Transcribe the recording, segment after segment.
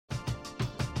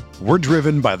We're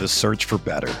driven by the search for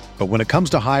better. But when it comes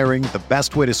to hiring, the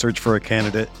best way to search for a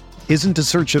candidate isn't to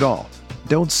search at all.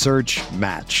 Don't search,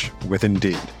 match with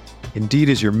Indeed. Indeed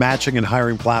is your matching and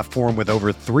hiring platform with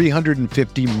over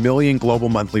 350 million global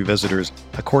monthly visitors,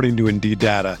 according to Indeed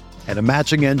data, and a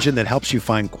matching engine that helps you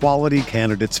find quality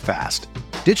candidates fast.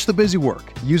 Ditch the busy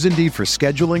work. Use Indeed for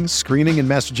scheduling, screening, and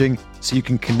messaging so you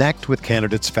can connect with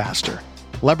candidates faster.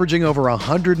 Leveraging over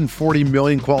 140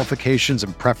 million qualifications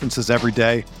and preferences every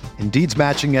day, Indeed's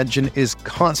matching engine is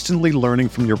constantly learning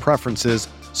from your preferences,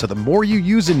 so the more you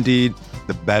use Indeed,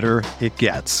 the better it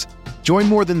gets. Join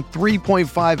more than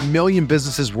 3.5 million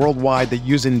businesses worldwide that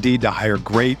use Indeed to hire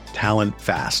great talent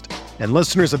fast. And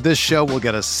listeners of this show will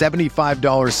get a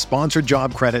 $75 sponsored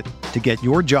job credit to get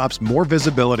your jobs more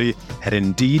visibility at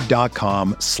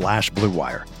Indeed.com/Blue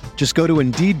Wire. Just go to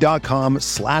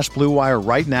Indeed.com/Blue Wire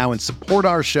right now and support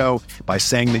our show by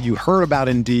saying that you heard about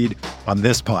Indeed on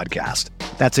this podcast.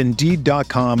 That's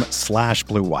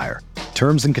Indeed.com/Blue Wire.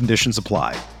 Terms and conditions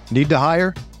apply. Need to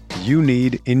hire? You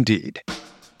need Indeed.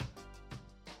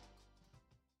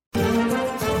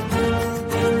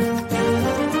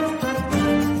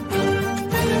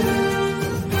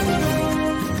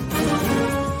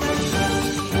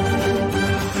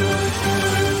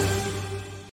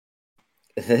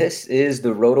 This is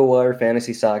the RotoWire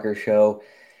Fantasy Soccer Show.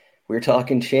 We're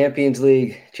talking Champions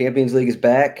League. Champions League is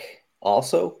back.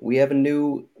 Also, we have a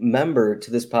new member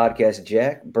to this podcast.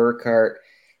 Jack Burkhart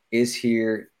is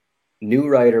here, new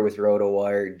writer with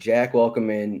RotoWire. Jack, welcome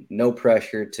in. No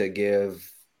pressure to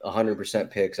give 100%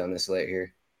 picks on this slate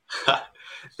here.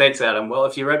 Thanks, Adam. Well,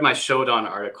 if you read my Showdown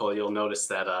article, you'll notice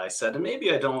that I said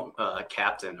maybe I don't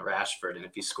captain Rashford, and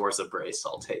if he scores a brace,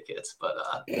 I'll take it. But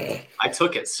I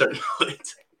took it, certainly.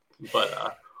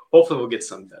 But hopefully we'll get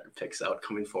some better picks out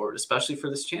coming forward, especially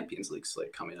for this Champions League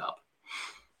slate coming up.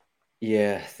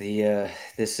 Yeah,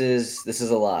 this is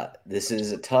a lot. This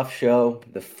is a tough show.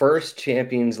 The first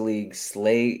Champions League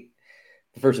slate,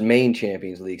 the first main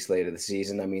Champions League slate of the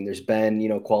season. I mean, there's been,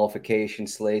 qualification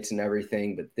slates and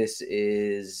everything, but this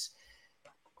is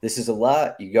a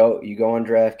lot. You go on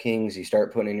DraftKings, you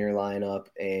start putting in your lineup,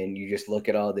 and you just look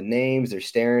at all the names. They're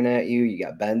staring at you. You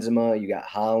got Benzema, you got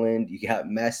Haaland, you got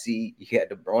Messi, you got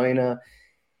De Bruyne.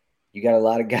 You got a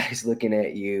lot of guys looking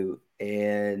at you,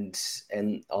 and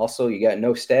also you got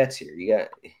no stats here. You got,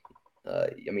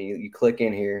 you click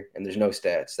in here and there's no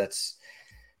stats. That's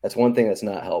one thing that's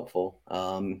not helpful.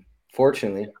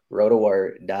 Fortunately,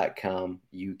 rotowire.com,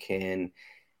 you can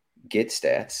get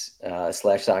stats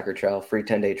 /soccer trial, free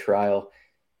 10-day trial.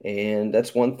 And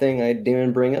that's one thing I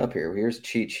didn't bring up here. Here's a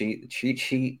cheat sheet. The cheat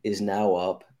sheet is now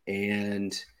up.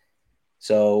 And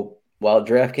so while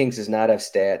DraftKings does not have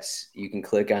stats, you can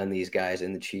click on these guys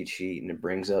in the cheat sheet and it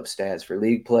brings up stats for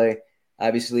league play.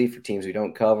 Obviously, for teams we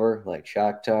don't cover, like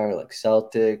Shakhtar, like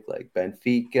Celtic, like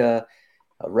Benfica,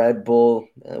 Red Bull,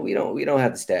 we don't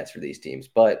have the stats for these teams,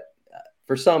 but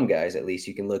for some guys, at least,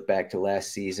 you can look back to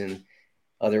last season.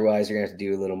 Otherwise, you're going to have to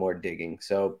do a little more digging.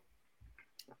 So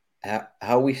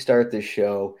how we start this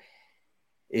show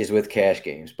is with cash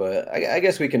games, but I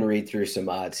guess we can read through some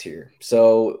odds here.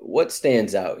 So what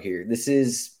stands out here? This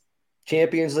is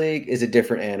Champions League is a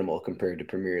different animal compared to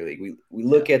Premier League. We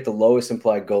look at the lowest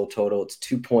implied goal total. It's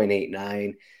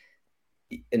 2.89.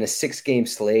 In a 6-game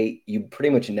slate, you pretty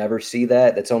much never see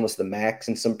that. That's almost the max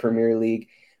in some Premier League.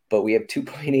 But we have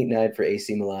 2.89 for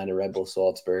AC Milan and Red Bull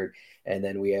Salzburg. And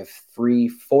then we have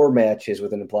 4 matches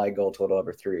with an implied goal total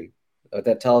over 3. What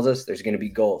that tells us, there's going to be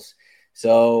goals.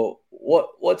 So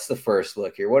what's the first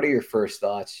look here? What are your first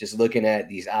thoughts just looking at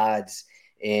these odds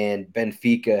and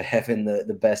Benfica having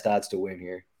the best odds to win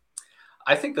here?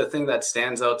 I think the thing that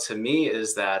stands out to me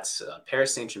is that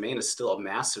Paris Saint-Germain is still a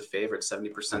massive favorite,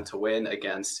 70% to win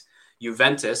against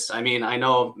Juventus. I mean, I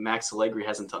know Max Allegri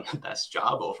hasn't done the best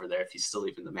job over there if he's still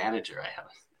even the manager.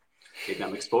 Maybe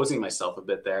I'm exposing myself a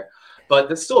bit there. But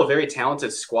that's still a very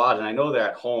talented squad, and I know they're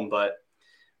at home, but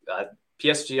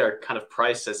PSG are kind of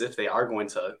priced as if they are going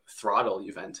to throttle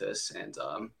Juventus. And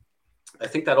I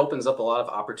think that opens up a lot of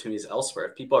opportunities elsewhere.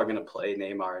 If people are going to play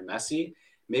Neymar and Messi,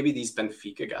 maybe these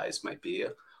Benfica guys might be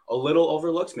a little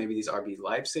overlooked. Maybe these RB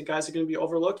Leipzig guys are going to be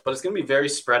overlooked, but it's going to be very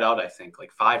spread out, I think,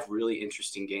 like 5 really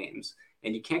interesting games.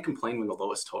 And you can't complain when the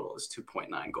lowest total is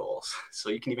 2.9 goals. So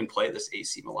you can even play this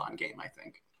AC Milan game, I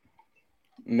think.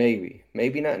 Maybe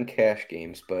not in cash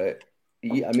games, but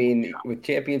I mean, with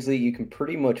Champions League, you can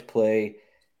pretty much play.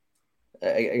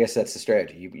 I guess that's the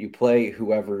strategy. You play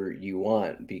whoever you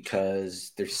want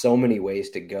because there's so many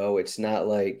ways to go. It's not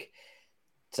like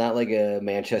a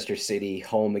Manchester City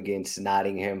home against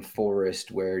Nottingham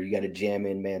Forest where you got to jam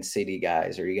in Man City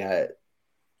guys, or you got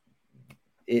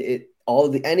it.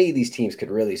 any of these teams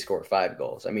could really score 5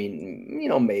 goals. I mean,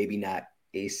 maybe not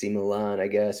AC Milan, I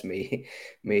guess,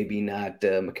 maybe not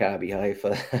Maccabi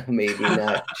Haifa, maybe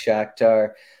not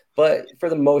Shakhtar, but for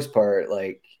the most part,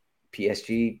 like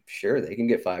PSG, sure they can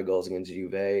get 5 goals against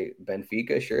Juve.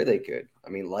 Benfica, sure they could. I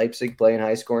mean, Leipzig playing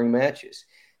high scoring matches.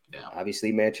 Yeah.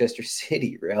 Obviously, Manchester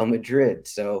City, Real Madrid.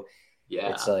 So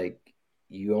it's like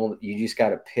you just got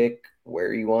to pick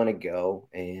where you want to go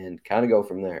and kind of go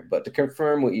from there. But to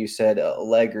confirm what you said,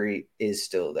 Allegri is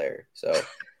still there. So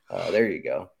there you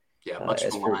go. Yeah, much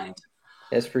maligned.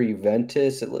 As for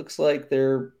Juventus, it looks like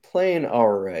they're playing all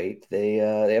right. They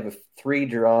have 3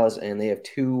 draws and they have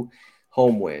 2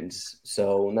 home wins,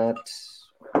 so not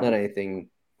anything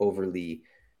overly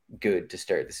good to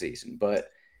start the season. But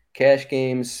cash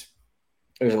games,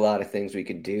 there's a lot of things we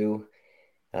could do.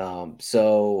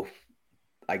 So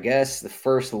I guess the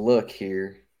first look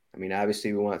here, I mean,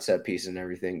 obviously we want set pieces and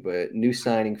everything, but new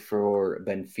signing for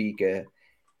Benfica,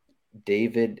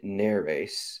 David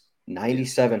Neres,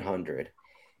 9,700,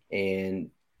 and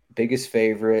biggest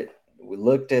favorite. We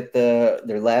looked at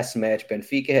their last match.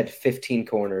 Benfica had 15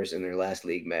 corners in their last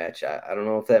league match. I don't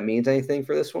know if that means anything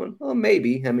for this one. Well,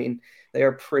 maybe. I mean, they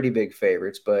are pretty big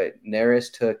favorites, but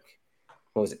Neres took,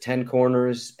 10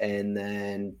 corners, and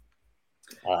then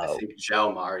I think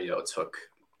João Mario took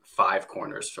 5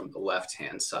 corners from the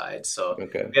left-hand side. So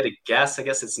okay. we had a guess. I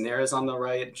guess it's Neres on the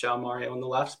right, João Mario on the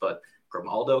left, but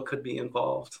Grimaldo could be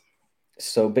involved.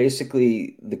 So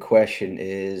basically, the question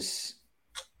is,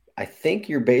 I think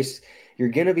you're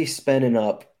going to be spending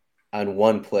up on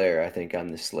one player, I think, on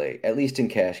the slate, at least in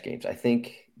cash games. I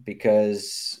think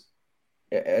because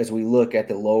as we look at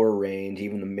the lower range,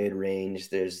 even the mid range,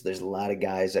 there's a lot of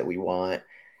guys that we want.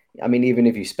 I mean, even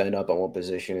if you spend up on one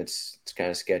position, it's kind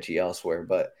of sketchy elsewhere.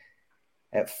 But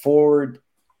at forward,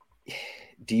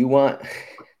 do you want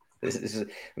this is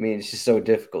I mean, it's just so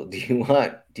difficult. Do you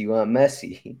want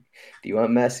Messi? Do you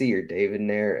want Messi or David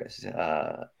Neres?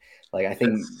 I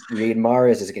think Riyad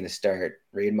Mahrez is going to start.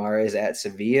 Riyad Mahrez at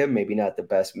Sevilla, maybe not the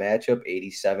best matchup,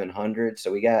 8,700.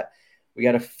 So we got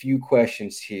a few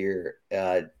questions here.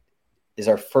 Is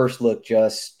our first look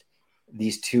just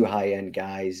these 2 high-end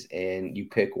guys and you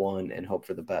pick one and hope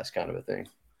for the best kind of a thing?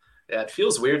 Yeah, it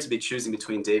feels weird to be choosing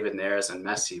between David Neres and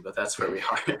Messi, but that's where we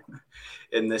are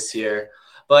in this year.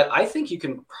 But I think you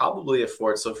can probably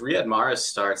afford. So if Riyad Mahrez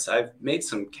starts, I've made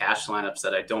some cash lineups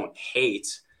that I don't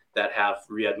hate that have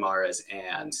Riyad Mahrez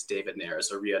and David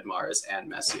Neres or Riyad Mahrez and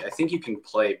Messi. I think you can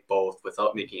play both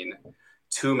without making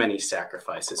too many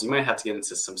sacrifices. You might have to get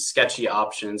into some sketchy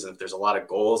options. And if there's a lot of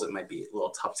goals, it might be a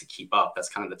little tough to keep up. That's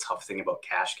kind of the tough thing about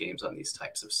cash games on these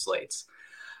types of slates.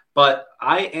 But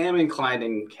I am inclined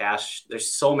in cash.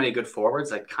 There's so many good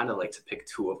forwards. I'd kind of like to pick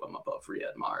 2 of them above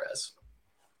Riyad Mahrez.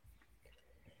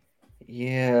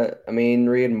 Yeah, I mean,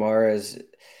 Riyad Mahrez,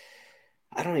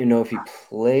 I don't even know if he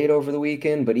played over the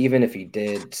weekend, but even if he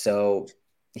did, so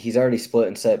he's already split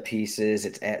in set pieces.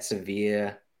 It's at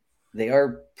Sevilla. They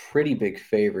are pretty big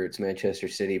favorites, Manchester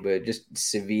City, but just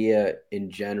Sevilla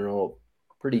in general,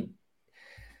 pretty.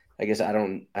 I guess I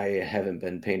haven't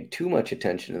been paying too much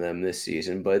attention to them this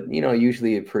season, but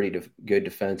usually a pretty good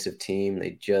defensive team.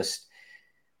 They just,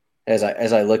 as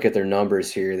I look at their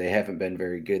numbers here, they haven't been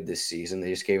very good this season.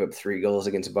 They just gave up 3 goals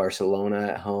against Barcelona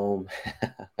at home.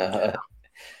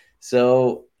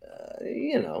 So,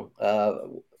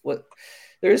 what?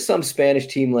 There is some Spanish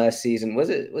team last season.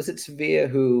 Was it Sevilla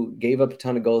who gave up a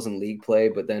ton of goals in league play,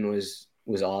 but then was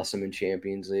awesome in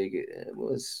Champions League?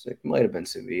 It might have been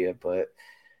Sevilla, but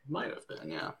might have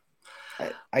been, yeah.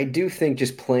 I do think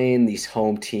just playing these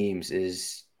home teams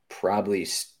is probably,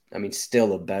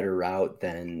 still a better route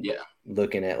than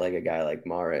looking at like a guy like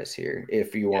Mahrez here.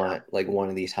 If you want like one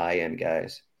of these high end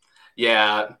guys.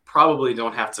 Yeah, probably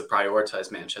don't have to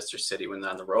prioritize Manchester City when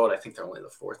they're on the road. I think they're only the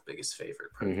 4th biggest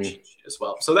favorite as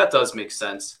well. So that does make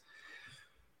sense.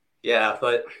 Yeah,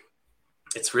 but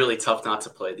it's really tough not to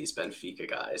play these Benfica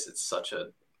guys. It's such a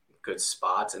good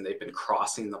spot, and they've been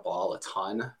crossing the ball a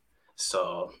ton.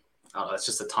 So it's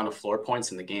just a ton of floor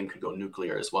points, and the game could go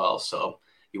nuclear as well. So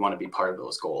you want to be part of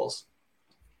those goals.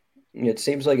 It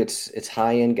seems like it's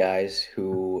high-end guys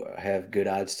who have good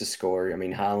odds to score. I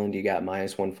mean, Haaland, you got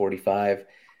minus 145.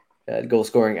 Goal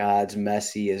scoring odds,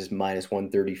 Messi is minus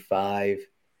 135.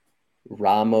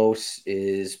 Ramos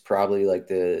is probably like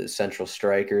the central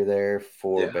striker there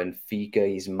for Benfica.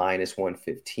 He's minus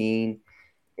 115.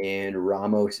 And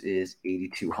Ramos is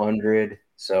 8,200.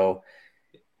 So,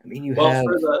 I mean,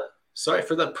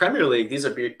 for the Premier League, these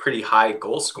are pretty high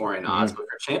goal scoring odds, but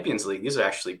for Champions League, these are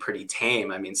actually pretty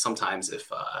tame. I mean, sometimes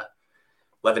if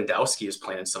Lewandowski is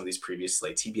playing in some of these previous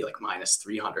slates, he'd be like minus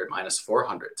 300, minus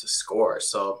 400 to score.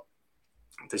 So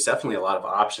there's definitely a lot of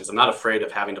options. I'm not afraid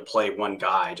of having to play one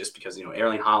guy just because,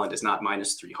 Erling Haaland is not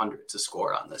minus 300 to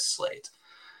score on this slate.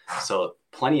 So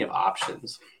plenty of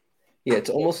options. Yeah,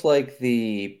 it's almost like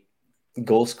the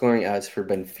goal scoring odds for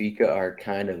Benfica are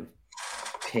kind of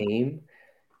tame,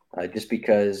 just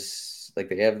because like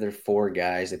they have their four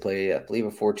guys. They play, I believe,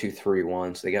 a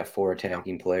 4-2-3-1, so they got four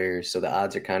attacking players. So the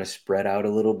odds are kind of spread out a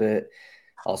little bit.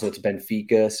 Also, it's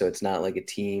Benfica, so it's not like a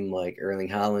team like Erling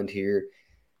Haaland here.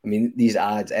 I mean, these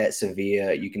odds at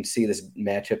Sevilla, you can see this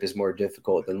matchup is more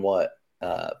difficult than what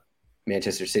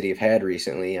Manchester City have had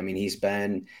recently. I mean, he's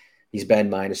been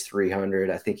minus 300.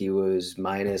 I think he was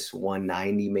minus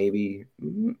 190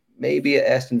 maybe at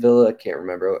Aston Villa. I can't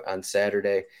remember on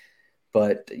Saturday.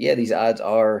 But yeah, these odds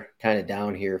are kind of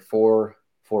down here for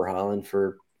Haaland.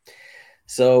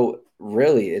 So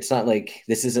really, it's not like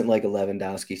this isn't like a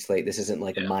Lewandowski slate. This isn't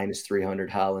like a minus 300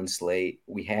 Haaland slate.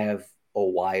 We have a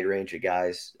wide range of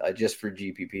guys just for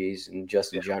GPPs and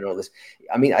just in general.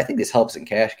 I think this helps in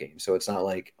cash games. So it's not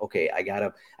like, okay, I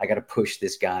gotta push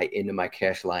this guy into my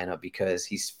cash lineup because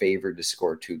he's favored to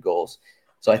score 2 goals.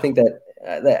 So I think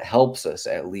that helps us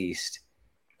at least.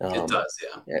 It does,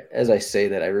 yeah. As I say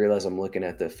that, I realize I'm looking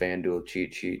at the FanDuel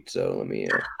cheat sheet. So let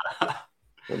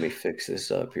me fix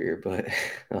this up here. But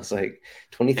I was like,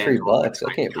 $23.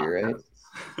 That can't be right.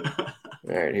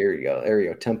 All right, here we go. There we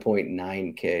go.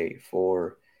 10.9K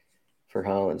for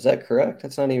Haaland. Is that correct?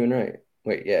 That's not even right.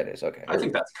 Wait, yeah, it is. Okay. I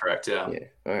think that's correct, yeah. Yeah.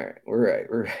 All right.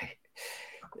 We're right.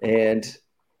 And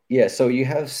yeah, so you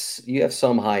have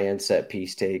some high-end set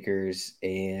piece takers,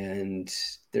 and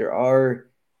there are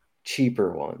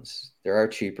cheaper ones.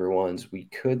 We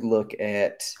could look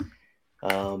at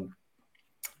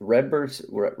Red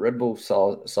Bull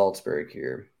Salzburg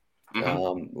here.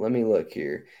 Mm-hmm. Let me look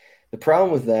here. The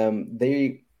problem with them,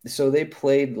 they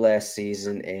played last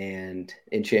season and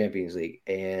in Champions League,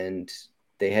 and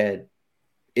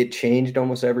it changed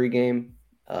almost every game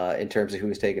in terms of who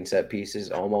was taking set pieces.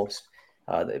 Almost,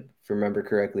 if I remember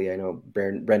correctly, I know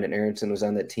Brendan Aronson was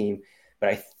on that team, but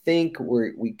I think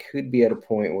we could be at a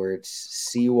point where it's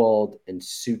Seawald and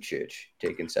Sucic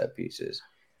taking set pieces.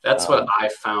 That's what I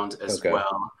found as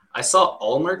well. I saw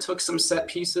Ulmer took some set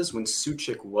pieces when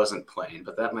Sucic wasn't playing,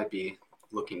 but that might be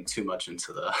looking too much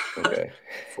into the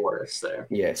forest there.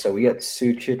 Yeah, so we got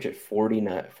Sucic at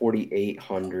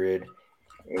 4,800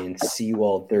 and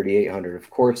Seawald 3,800. Of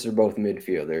course, they're both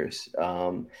midfielders.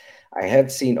 I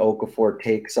have seen Okafor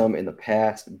take some in the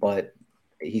past, but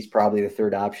he's probably the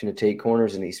third option to take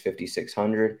corners, and he's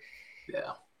 5,600.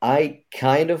 Yeah. I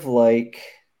kind of like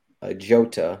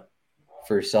Jota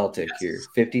for Celtic here,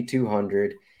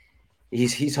 5,200.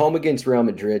 He's home against Real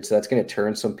Madrid, so that's going to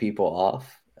turn some people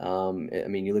off. I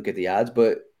mean, you look at the odds,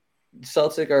 but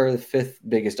Celtic are the 5th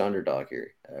biggest underdog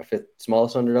here, 5th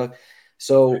smallest underdog.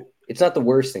 So it's not the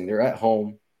worst thing. They're at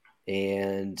home,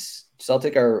 and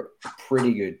Celtic are a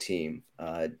pretty good team,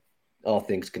 all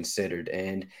things considered.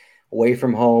 And away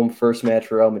from home, first match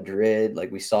for Real Madrid,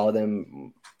 like we saw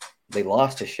them, they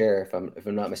lost to Sheriff, if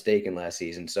I'm not mistaken, last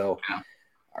season. So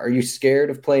are you scared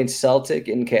of playing Celtic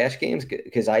in cash games?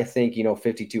 Because I think,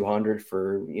 5,200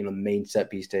 for, main set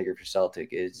piece taker for Celtic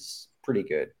is pretty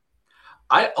good.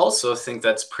 I also think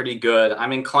that's pretty good.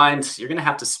 I'm inclined, you're going to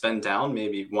have to spend down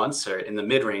maybe once or in the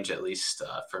mid-range at least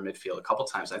for midfield a couple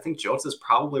times. I think Jota is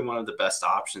probably one of the best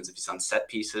options if he's on set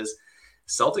pieces.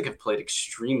 Celtic have played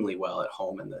extremely well at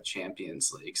home in the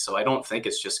Champions League, so I don't think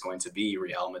it's just going to be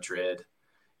Real Madrid,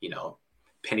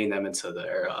 pinning them into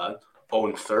their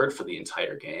own third for the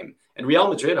entire game. And Real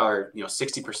Madrid are,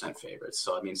 60% favorites.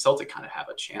 So, I mean, Celtic kind of have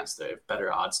a chance. They have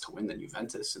better odds to win than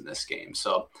Juventus in this game.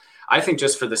 So I think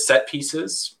just for the set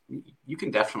pieces, you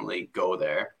can definitely go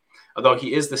there. Although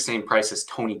he is the same price as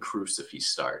Toni Kroos if he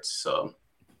starts. So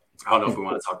I don't know if we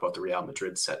want to talk about the Real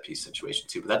Madrid set piece situation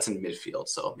too, but that's in midfield.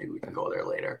 So maybe we can go there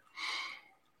later.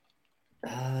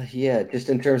 Yeah, just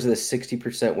in terms of the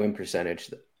 60% win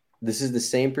percentage, this is the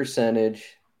same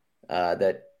percentage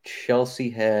that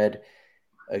Chelsea had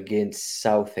against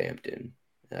Southampton,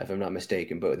 if I'm not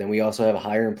mistaken. But then we also have a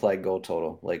higher implied goal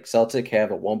total. Like Celtic have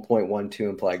a 1.12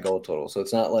 implied goal total. So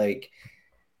it's not like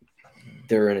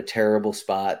they're in a terrible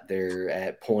spot. They're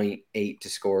at 0.8 to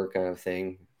score kind of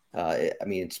thing. I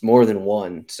mean, it's more than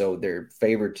one. So they're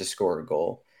favored to score a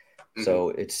goal. Mm-hmm. So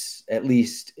it's at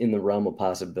least in the realm of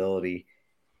possibility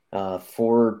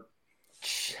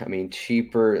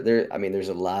cheaper. There's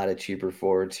a lot of cheaper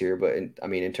forwards here, but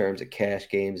in terms of cash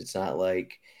games, it's not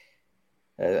like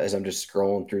as I'm just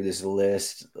scrolling through this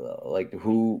list,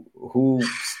 who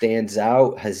stands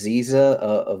out. Haziza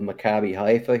of Maccabi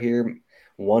Haifa here,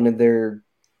 one of their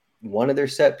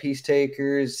set piece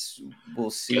takers. We'll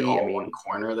see. Get all I mean, one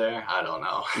corner there. I don't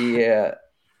know. yeah,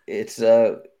 it's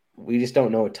we just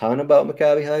don't know a ton about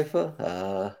Maccabi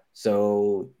Haifa.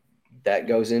 So that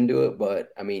goes into it. But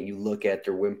I mean, you look at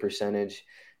their win percentage,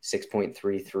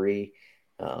 6.33.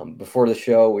 Before the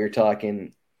show, we were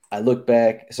talking. I look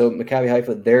back. So Maccabi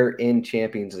Haifa, they're in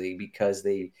Champions League because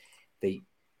they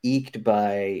eked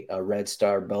by Red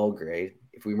Star Belgrade.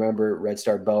 If we remember, Red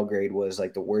Star Belgrade was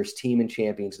like the worst team in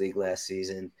Champions League last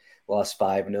season. Lost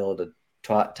 5-0 to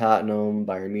Tottenham,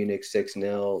 Bayern Munich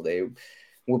 6-0. They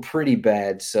were pretty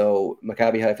bad. So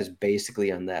Maccabi Haifa is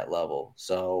basically on that level.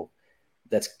 So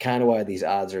that's kind of why these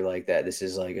odds are like that. This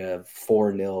is like a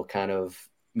 4-0 kind of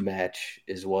match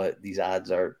is what these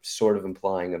odds are sort of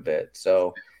implying a bit.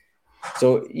 So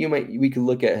we could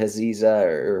look at Haziza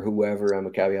or whoever on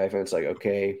Maccabi Haifa. It's like,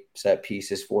 okay, set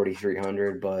piece is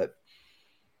 4,300, but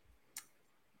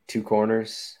two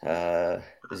corners.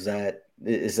 Is that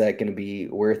going to be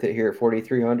worth it here at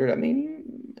 4,300? I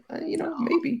mean,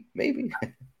 maybe.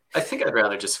 I think I'd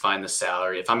rather just find the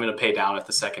salary. If I'm going to pay down at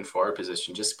the second forward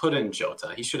position, just put in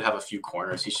Jota. He should have a few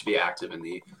corners. He should be active in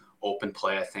the open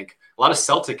play. I think a lot of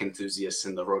Celtic enthusiasts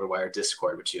in the RotoWire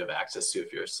Discord, which you have access to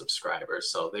if you're a subscriber.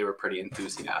 So they were pretty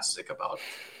enthusiastic about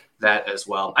that as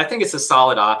well. I think it's a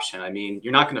solid option. I mean,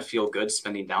 you're not going to feel good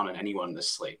spending down on anyone in this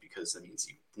slate because that means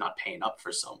you're not paying up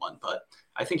for someone. But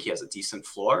I think he has a decent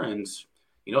floor. And,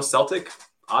 Celtic,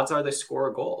 odds are they score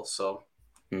a goal. So,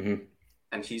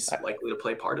 and he's likely to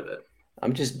play part of it.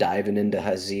 I'm just diving into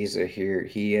Haziza here.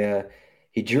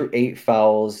 He drew 8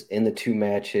 fouls in the 2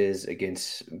 matches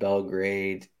against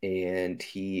Belgrade, and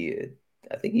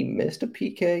I think he missed a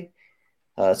PK.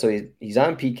 So he's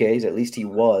on PKs, at least he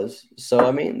was. So,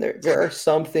 I mean, there are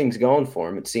some things going for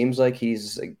him. It seems like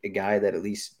he's a guy that at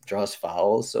least draws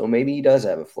fouls, so maybe he does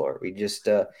have a floor. He's just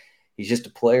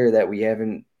a player that we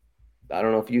haven't – I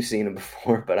don't know if you've seen him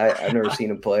before, but I've never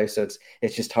seen him play, so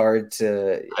it's just hard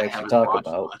to actually talk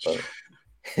about.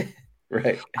 But,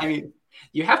 right. I mean,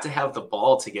 you have to have the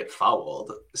ball to get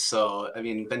fouled. So, I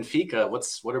mean, Benfica,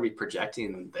 what are we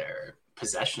projecting their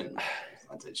possession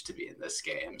percentage to be in this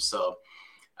game? So,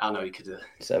 I don't know. You could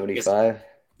 75.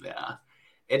 Yeah,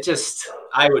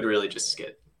 I would really just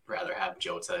rather have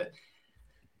Jota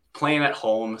playing at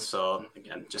home. So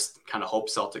again, just kind of hope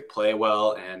Celtic play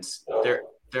well, and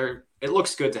it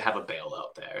looks good to have a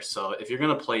bailout there. So if you're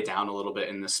going to play down a little bit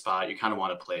in this spot, you kind of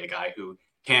want to play a guy who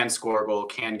can score a goal,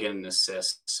 can get an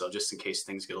assist. So just in case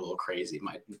things get a little crazy, it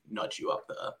might nudge you up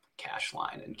the cash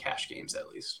line in cash games at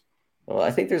least. Well, I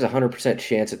think there's 100%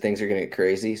 chance that things are going to get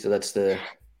crazy. So that's the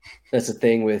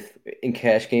thing in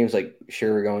cash games. Like,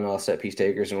 sure, we're going all set piece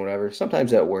takers and whatever.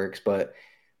 Sometimes that works, but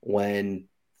when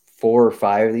 4 or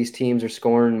 5 of these teams are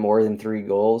scoring more than 3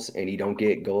 goals and you don't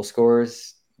get goal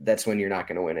scorers, that's when you're not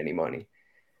going to win any money.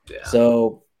 Yeah.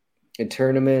 So in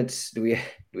tournaments, do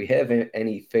we have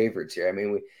any favorites here? I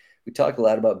mean, we talk a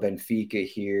lot about Benfica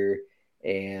here,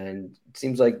 and it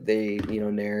seems like they,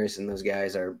 Neres and those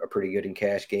guys are pretty good in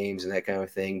cash games and that kind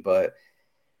of thing. But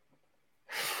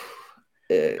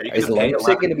is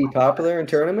Leipzig going to be popular in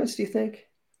tournaments, do you think?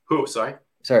 Who?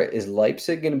 Sorry, is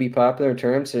Leipzig going to be popular in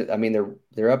terms? I mean,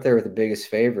 they're up there with the biggest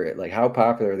favorite. Like, how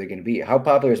popular are they going to be? How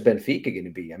popular is Benfica going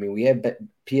to be? I mean, we have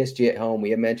PSG at home. We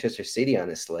have Manchester City on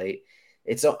this slate.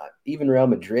 It's even Real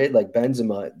Madrid, like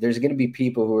Benzema. There's going to be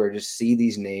people who are just see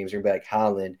these names and be like,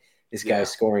 Haaland, this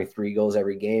guy's scoring 3 goals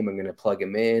every game. I'm going to plug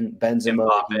him in.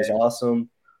 Benzema, he's awesome.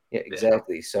 Yeah,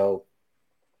 exactly. Yeah. So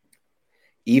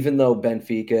even though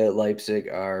Benfica, Leipzig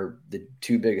are the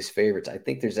 2 biggest favorites, I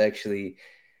think this is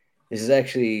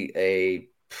actually a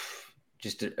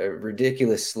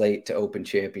ridiculous slate to open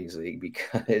Champions League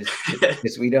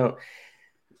because we don't.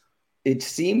 It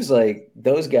seems like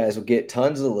those guys will get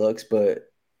tons of looks, but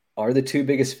are the 2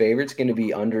 biggest favorites going to be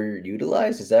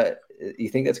underutilized? You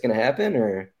think that's going to happen,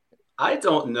 or? I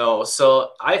don't know.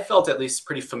 So I felt at least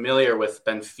pretty familiar with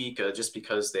Benfica just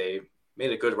because they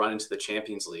made a good run into the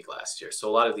Champions League last year. So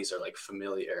a lot of these are like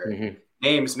familiar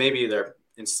names. Maybe they're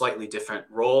in slightly different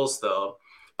roles though.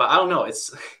 But I don't know.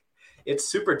 It's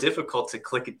super difficult to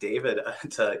click David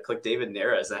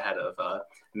Neres ahead of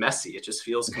Messi. It just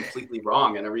feels completely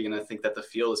wrong. And are we going to think that the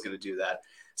field is going to do that?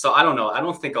 So I don't know. I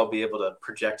don't think I'll be able to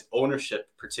project ownership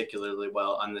particularly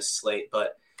well on this slate.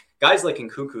 But guys like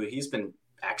Nkunku, he's been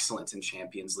excellent in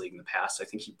Champions League in the past. I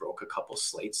think he broke a couple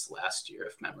slates last year,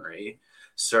 if memory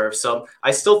serves. So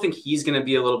I still think he's going to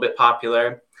be a little bit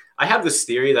popular. I have this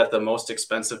theory that the most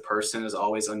expensive person is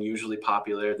always unusually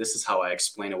popular. This is how I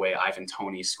explain away Ivan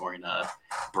Toney scoring a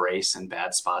brace in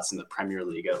bad spots in the Premier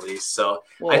League, at least. So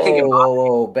I think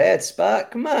bad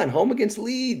spot. Come on, home against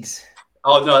Leeds.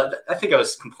 Oh no, I think I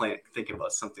was thinking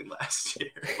about something last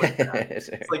year.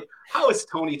 It's like, how is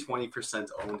Tony 20%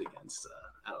 owned against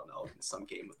I don't know, in some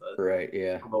game with a right,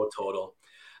 yeah, low total?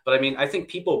 But I mean, I think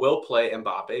people will play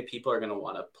Mbappe. People are going to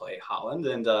want to play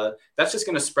Haaland, and that's just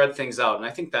going to spread things out. And I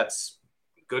think that's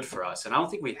good for us. And I don't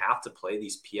think we have to play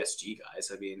these PSG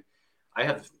guys. I mean, I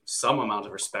have some amount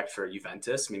of respect for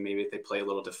Juventus. I mean, maybe if they play a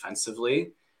little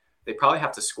defensively, they probably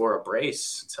have to score a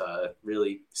brace to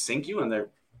really sink you, and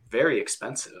they're very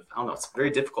expensive. I don't know. It's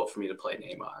very difficult for me to play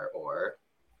Neymar or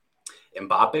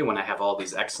Mbappe when I have all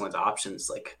these excellent options,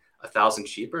 like 1,000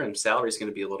 cheaper, and salary is going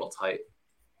to be a little tight.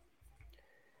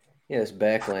 Yeah, this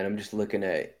backline. I'm just looking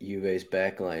at Juve's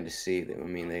backline to see that. I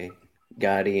mean, they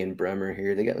Gotti and Bremer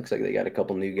here. Looks like they got a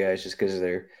couple new guys just because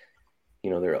their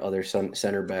other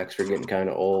center backs are getting kind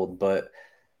of old. But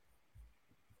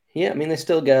yeah, I mean, they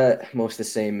still got most of the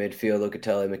same midfield: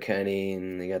 Locatelli, McKennie,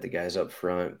 and they got the guys up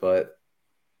front. But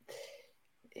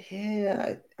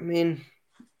yeah, I mean,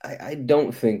 I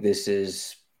don't think this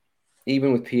is,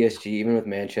 even with PSG, even with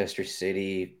Manchester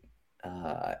City.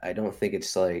 I don't think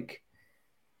it's like,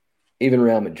 even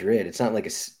Real Madrid, it's not like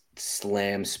a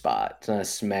slam spot. It's not a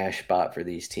smash spot for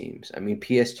these teams. I mean,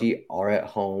 PSG are at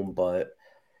home, but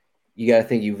you got to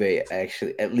think Juve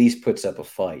actually at least puts up a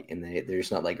fight, and they're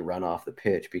just not like run off the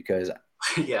pitch, because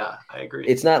yeah, I agree.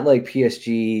 It's not like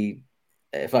PSG,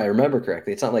 if I remember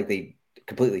correctly, it's not like they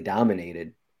completely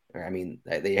dominated. Or, I mean,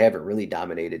 they haven't really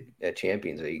dominated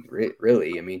Champions League,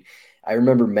 really. I mean, I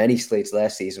remember many slates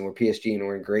last season where PSG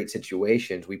were in great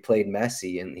situations. We played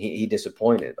Messi, and he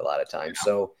disappointed a lot of times.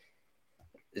 So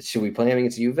should we play him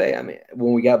against Juve? I mean,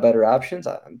 when we got better options,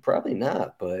 I'm probably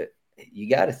not. But you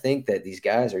got to think that these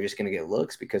guys are just going to get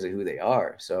looks because of who they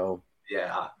are. So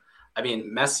yeah, I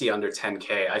mean, Messi under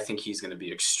 10K, I think he's going to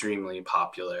be extremely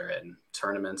popular in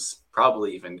tournaments,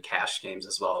 probably even cash games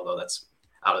as well. Although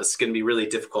it's going to be really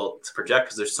difficult to project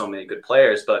because there's so many good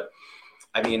players. But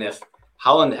I mean, if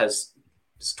Haaland is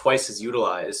twice as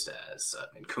utilized as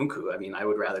Nkunku, I mean, I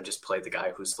would rather just play the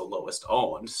guy who's the lowest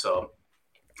owned. So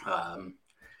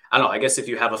I don't know. I guess if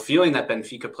you have a feeling that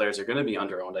Benfica players are going to be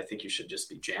under-owned, I think you should just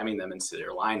be jamming them into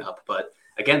their lineup. But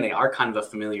again, they are kind of a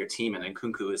familiar team, and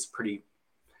Nkunku is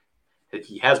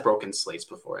he has broken slates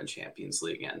before in Champions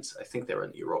League, and I think they were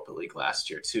in the Europa League last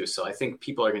year too. So I think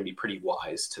people are going to be pretty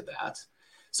wise to that.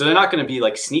 So they're not going to be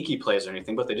like sneaky plays or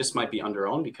anything, but they just might be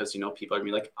under-owned because, people are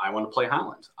going to be like, I want to play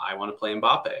Haaland. I want to play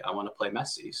Mbappe. I want to play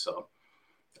Messi. So,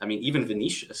 I mean, even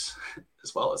Vinicius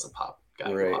as well as a pop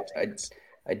guy. Right.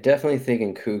 I definitely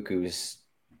think Nkunku's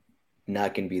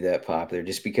not going to be that popular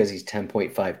just because he's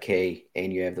 10.5K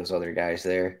and you have those other guys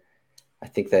there. I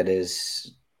think that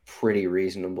is pretty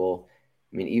reasonable.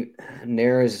 I mean,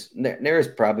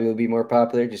 Neres probably will be more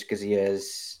popular just because he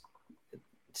has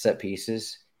set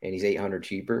pieces and he's 800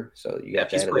 cheaper. So you got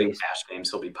if he's that playing cash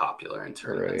games, he'll be popular in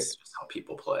tournaments. Right. Just how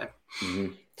people play.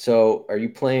 Mm-hmm. So are you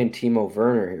playing Timo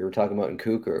Werner? You were talking about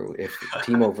Nkunku. If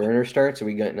Timo Werner starts, are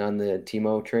we getting on the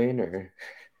Timo train or?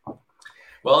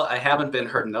 Well, I haven't been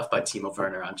hurt enough by Timo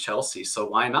Werner on Chelsea, so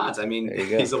why not? I mean,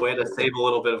 he's a way to save a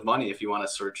little bit of money if you want to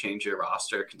sort of change your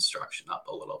roster construction up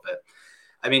a little bit.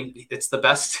 I mean, it's the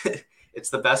best.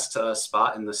 It's the best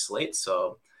spot in the slate,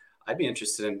 so I'd be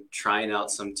interested in trying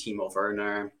out some Timo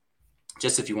Werner,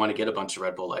 just if you want to get a bunch of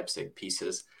Red Bull Leipzig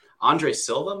pieces. Andre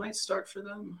Silva might start for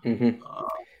them. Mm-hmm.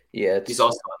 He's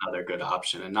also another good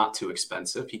option and not too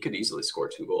expensive. He could easily score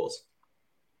 2 goals.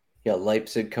 Yeah,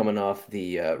 Leipzig coming off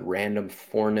the random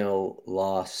 4-0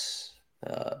 loss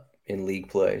in league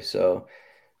play, so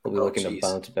they'll be looking to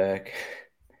bounce back.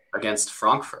 Against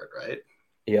Frankfurt, right?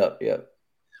 Yep.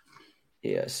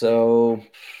 Yeah, so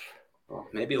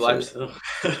maybe Leipzig.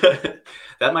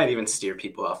 That might even steer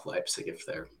people off Leipzig if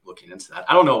they're looking into that.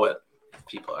 I don't know what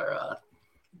people are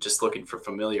just looking for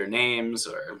familiar names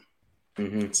or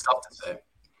it's tough to say.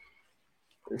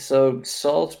 So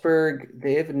Salzburg,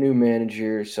 they have a new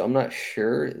manager, so I'm not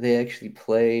sure they actually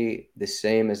play the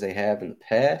same as they have in the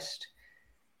past.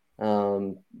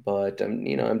 But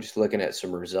I'm just looking at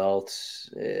some results.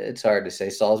 It's hard to say.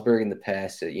 Salzburg in the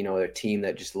past, they're a team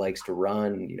that just likes to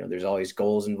run. There's always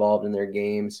goals involved in their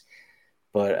games.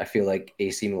 But I feel like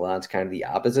AC Milan's kind of the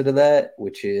opposite of that,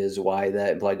 which is why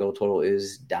that implied goal total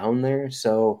is down there.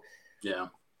 So, yeah,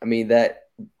 I mean, that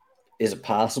is a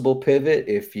possible pivot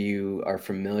if you are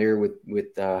familiar with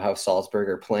how Salzburg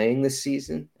are playing this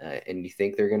season, and you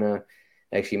think they're gonna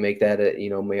actually make that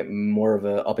more of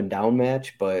a up and down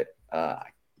match. But I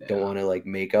don't want to like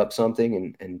make up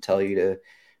something and tell you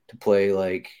to play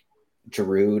like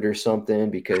Giroud or something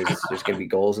because there's gonna be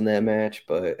goals in that match.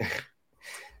 But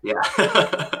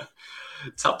yeah.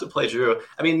 Tough to play Drew.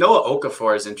 I mean, Noah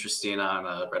Okafor is interesting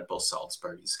on Red Bull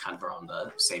Salzburg. He's kind of around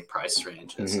the same price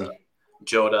range as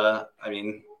Jota. I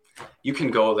mean, you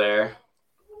can go there.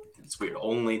 It's weird.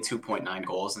 Only 2.9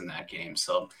 goals in that game.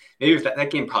 So maybe that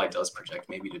game probably does project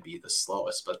maybe to be the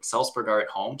slowest. But Salzburg are at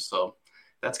home, so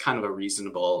that's kind of a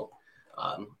reasonable,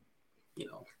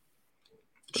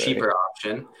 cheaper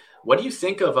option. What do you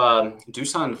think of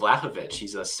Dusan Vlahovic?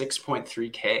 He's a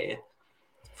 6.3K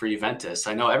for Juventus.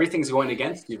 I know everything's going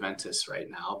against Juventus right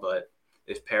now, but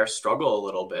if Paris struggle a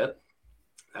little bit,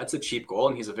 that's a cheap goal,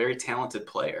 and he's a very talented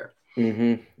player. I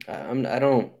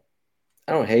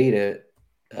don't hate it.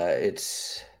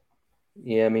 It's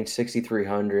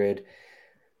 6,300.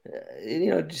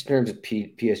 Just in terms of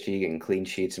PSG getting clean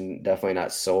sheets, I'm definitely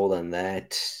not sold on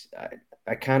that.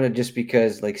 I kind of just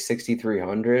because like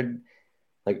 6,300,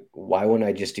 like why wouldn't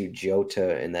I just do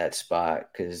Jota in that spot?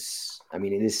 Because I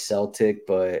mean it is Celtic,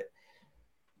 but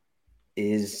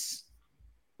is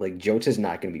like Jota's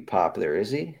not going to be popular,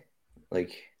 is he?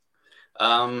 Like,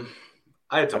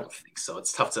 I don't think so.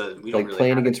 It's tough to we don't really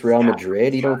playing against Real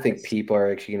Madrid. You don't think people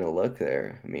are actually going to look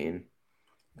there? I mean,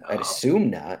 I'd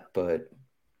assume not, but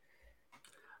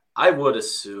I would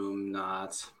assume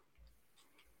not.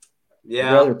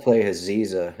 Yeah, I'd rather play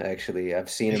Haziza. Actually, I've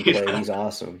seen him play. He's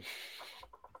awesome.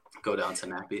 Go down to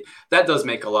Nappy. That does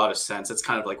make a lot of sense. It's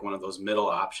kind of like one of those middle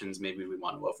options. Maybe we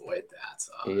want to avoid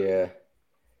that.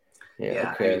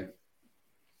 Yeah. Okay. I mean,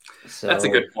 so, that's a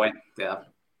good point. Yeah.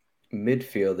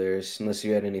 Midfielders, unless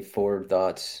you had any forward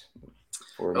thoughts.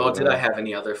 Did I have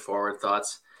any other forward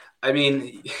thoughts? I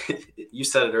mean, you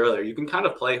said it earlier. You can kind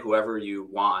of play whoever you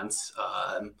want,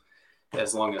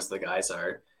 as long as the guys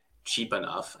are cheap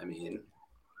enough. I mean,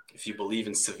 if you believe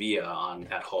in Sevilla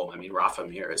at home, I mean, Rafa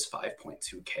Mir is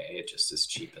 5.2K, just as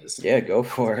cheap as. Yeah, go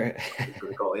for it.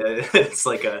 It's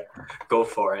like a go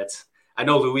for it. I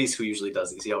know Luis, who usually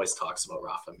does these, he always talks about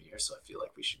Rafa Mir, so I feel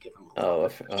like we should give him a little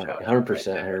 100%.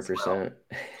 100%.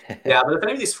 Yeah, but if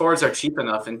any of these forwards are cheap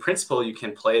enough, in principle, you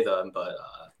can play them. But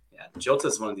Jota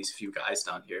is one of these few guys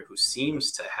down here who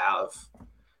seems to have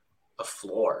a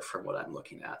floor from what I'm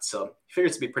looking at. So he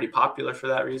figures to be pretty popular for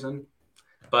that reason.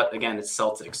 But again, it's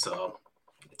Celtic, so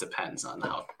it depends on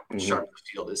how sharp the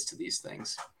field is to these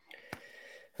things.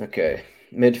 Okay.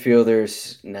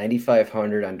 Midfielders,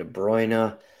 9,500 on De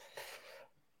Bruyne.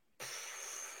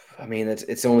 I mean,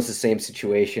 it's almost the same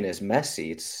situation as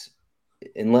Messi. It's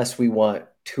unless we want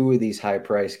two of these high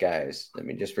price guys. I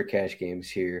mean, just for cash games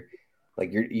here,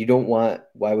 like you don't want.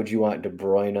 Why would you want De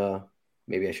Bruyne?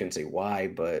 Maybe I shouldn't say why,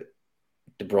 but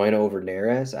De Bruyne over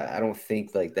Neres. I don't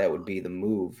think like that would be the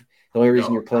move. The only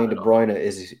reason you're playing De Bruyne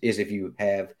is if you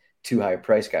have two high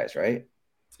price guys, right?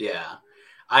 Yeah,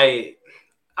 I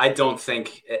don't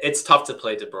think it's tough to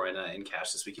play De Bruyne in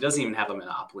cash this week. He doesn't even have a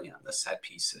monopoly on the set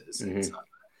pieces.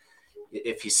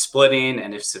 If he's splitting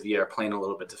and if Sevilla are playing a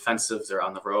little bit defensive, they're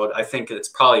on the road. I think it's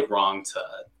probably wrong to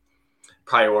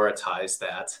prioritize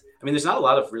that. I mean, there's not a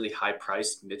lot of really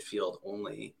high-priced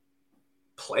midfield-only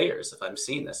players. If I'm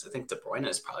seeing this, I think De Bruyne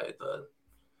is probably the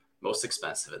most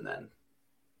expensive, and then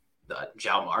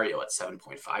João Mario at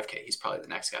 7.5K. He's probably the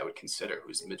next guy I would consider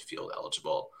who's midfield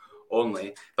eligible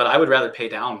only. But I would rather pay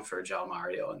down for João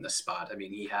Mario in this spot. I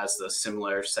mean, he has the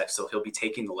similar set, so he'll be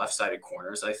taking the left-sided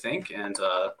corners, I think, and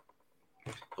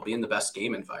he'll be in the best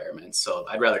game environment. So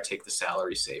I'd rather take the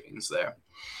salary savings there.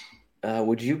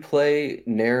 Would you play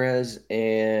Neres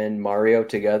and Mario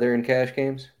together in cash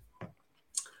games?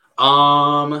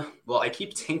 Well, I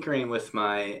keep tinkering with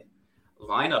my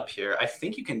lineup here. I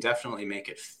think you can definitely make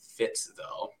it fit,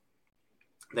 though.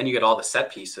 Then you get all the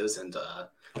set pieces, and I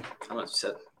don't know, you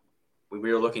said when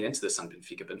we were looking into this on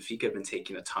Benfica have been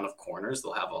taking a ton of corners.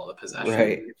 They'll have all the possession.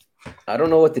 Right. I don't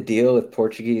know what the deal with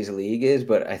Portuguese league is,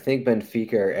 but I think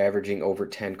Benfica are averaging over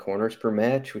 10 corners per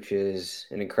match, which is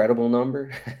an incredible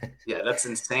number. Yeah, that's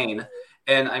insane.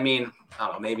 And I mean, I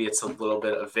don't know, maybe it's a little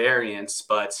bit of variance,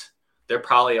 but they're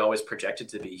probably always projected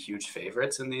to be huge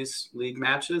favorites in these league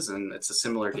matches. And it's a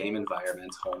similar game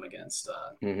environment home against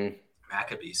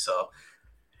Maccabi. So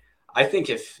I think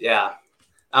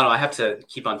I don't know. I have to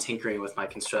keep on tinkering with my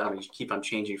construction. You keep on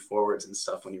changing forwards and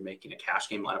stuff when you're making a cash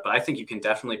game lineup. But I think you can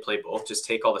definitely play both. Just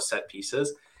take all the set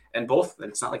pieces and both. And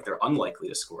it's not like they're unlikely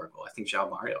to score a goal. I think João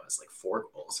Mario has like 4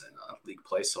 goals in league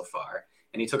play so far,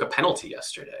 and he took a penalty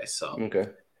yesterday. So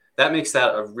that makes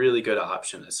that a really good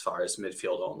option as far as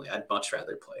midfield only. I'd much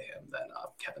rather play him than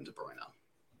Kevin De Bruyne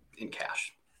in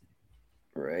cash.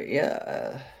 Right.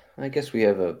 Yeah. I guess we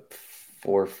have a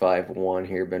 4-5-1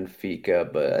 here,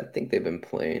 Benfica, but I think they've been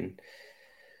playing.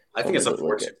 I think it's a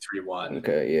 4-2-3-1.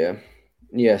 Okay, yeah.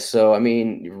 Yeah, so I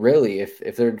mean, really, if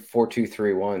they're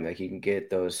 4-2-3-1, like you can get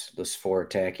those four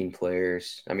attacking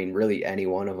players. I mean, really any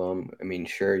one of them. I mean,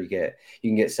 sure you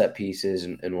can get set pieces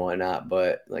and whatnot,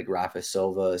 but like Rafa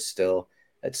Silva is still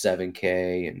at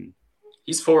 7K and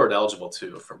He's forward eligible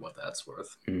too, for what that's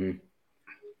worth. mhm.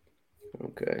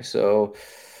 Okay, so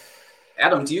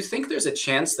Adam, do you think there's a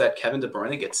chance that Kevin De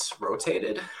Bruyne gets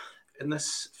rotated in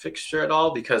this fixture at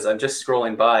all? Because I'm just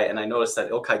scrolling by and I noticed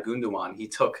that Ilkay Gundogan, he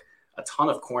took a ton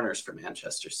of corners for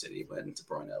Manchester City when De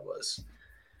Bruyne was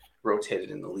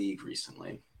rotated in the league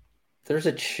recently. there's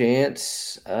a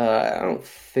chance. I don't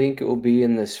think it will be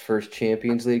in this first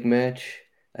Champions League match.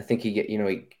 I think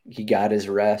he got his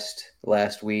rest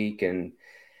last week, and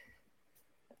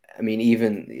I mean,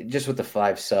 even just with the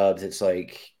five subs, it's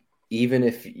like even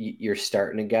if you're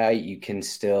starting a guy, you can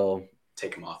still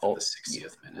take him off at the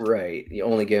 60th minute. Right. You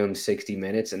only give him 60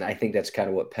 minutes, and I think that's kind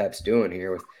of what Pep's doing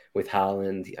here with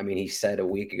Haaland. I mean, he said a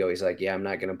week ago, he's like, "Yeah, I'm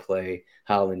not going to play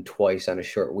Haaland twice on a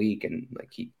short week," and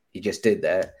like he just did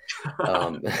that.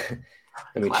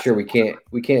 I mean, sure, we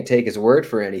can't take his word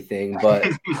for anything, but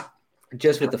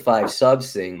just with the five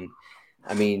subs thing,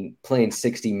 I mean, playing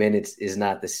 60 minutes is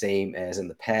not the same as in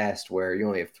the past where you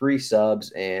only have three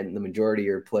subs and the majority of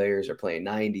your players are playing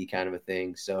 90 kind of a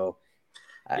thing. So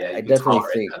yeah, I definitely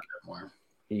think, more.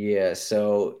 yeah,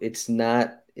 so it's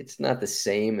not the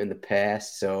same in the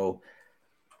past. So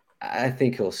I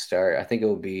think he'll start. I think it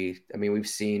will be, I mean, we've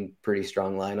seen pretty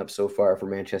strong lineups so far for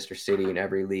Manchester City in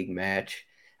every league match.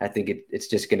 I think it's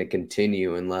just going to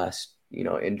continue unless,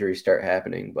 injuries start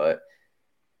happening. But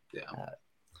yeah.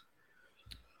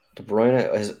 De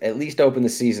Bruyne has at least opened the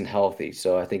season healthy,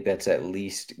 so I think that's at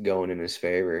least going in his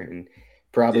favor. And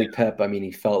probably Pep, I mean,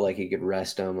 he felt like he could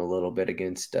rest him a little bit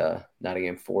against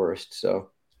Nottingham Forest.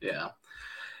 So yeah,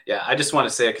 I just want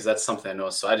to say it because that's something I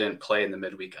noticed. So I didn't play in the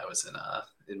midweek. I was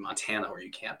in Montana where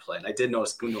you can't play, and I did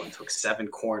notice Gundogan took 7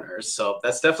 corners. So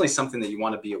that's definitely something that you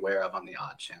want to be aware of on the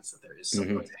odd chance that there is some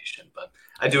rotation. But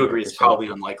I do agree it's probably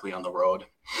unlikely on the road.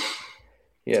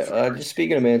 Yeah, just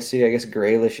speaking of Man City, I guess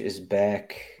Grealish is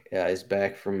back. Is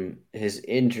back from his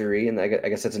injury, and I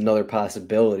guess that's another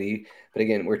possibility. But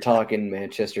again, we're talking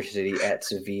Manchester City at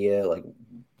Sevilla. Like,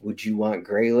 would you want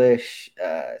Grealish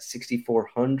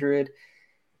 6,400?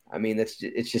 I mean,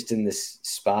 it's just in this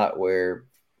spot where,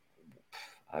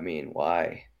 I mean,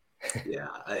 why? Yeah,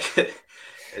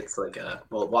 it's like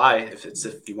why?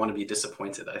 If you want to be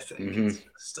disappointed, I think it's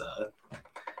just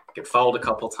get fouled a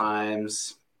couple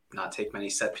times, not take many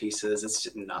set pieces. It's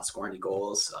just not score any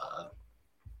goals.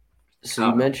 So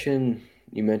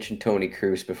you mentioned Toni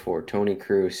Kroos before. Toni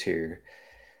Kroos here,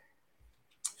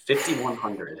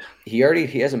 5,100. He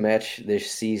has a match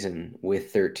this season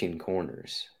with 13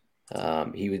 corners.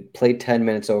 He would play 10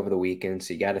 minutes over the weekend,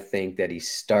 so you got to think that he's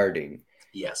starting.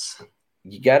 Yes.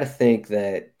 You got to think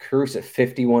that Kroos at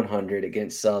 5,100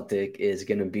 against Celtic is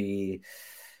going to be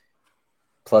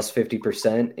plus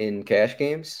 50% in cash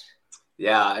games.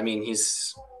 Yeah, I mean,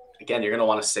 you're going to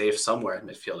want to save somewhere in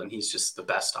midfield, and he's just the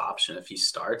best option if he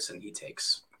starts and he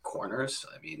takes corners.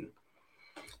 I mean,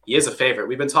 he is a favorite.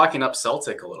 We've been talking up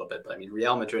Celtic a little bit, but I mean,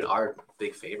 Real Madrid are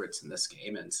big favorites in this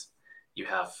game, and he's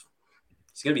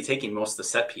going to be taking most of the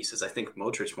set pieces. I think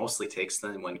Modric mostly takes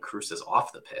them when Kroos is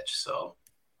off the pitch, so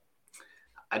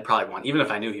I'd probably want, even if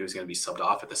I knew he was going to be subbed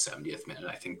off at the 70th minute,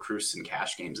 I think Kroos in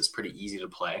cash games is pretty easy to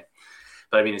play.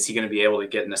 But I mean, is he going to be able to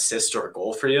get an assist or a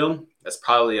goal for you? That's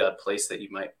probably a place that you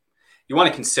want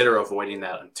to consider avoiding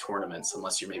that in tournaments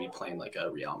unless you're maybe playing like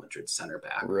a Real Madrid center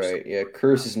back. Right. Yeah.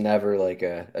 Kroos is never like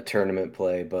a tournament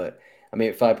play, but I mean,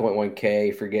 at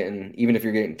 5.1K for even if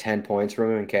you're getting 10 points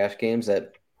from him in cash games, that's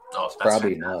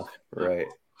probably enough. Right.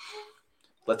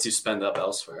 Lets you spend up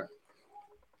elsewhere.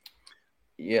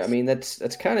 Yeah. I mean, that's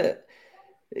kind of,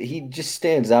 he just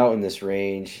stands out in this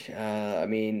range. I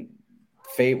mean,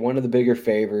 one of the bigger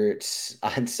favorites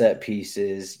on set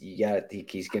pieces. You got to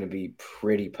think he's going to be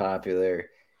pretty popular.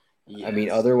 Yes. I mean,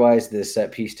 otherwise the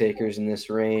set piece takers in this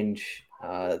range,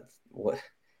 what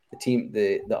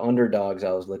the underdogs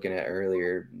I was looking at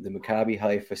earlier, the Maccabi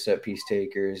Haifa set piece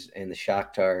takers and the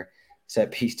Shakhtar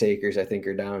set piece takers, I think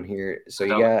are down here. So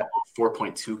you got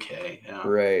 4.2K. Yeah.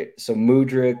 Right. So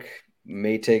Mudryk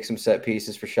may take some set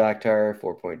pieces for Shakhtar,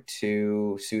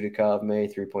 4.2. Sudikov may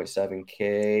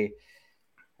 3.7K.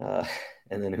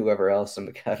 And then whoever else in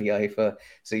Maccabi Haifa.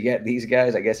 So you get these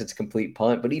guys. I guess it's a complete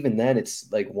punt, but even then,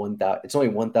 it's like 1,000. It's only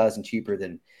 1,000 cheaper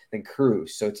than Kroos,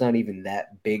 so it's not even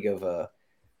that big of a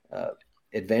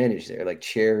advantage there. Like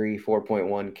Cherry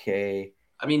 4.1K.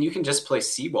 I mean, you can just play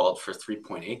Seawald for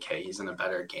 3.8K. He's in a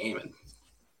better game, and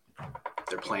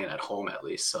they're playing at home at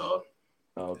least. So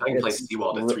Oh, I can play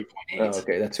Seawald at 3.8. Oh,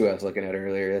 okay, that's who I was looking at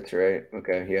earlier. That's right.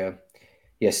 Okay, yeah.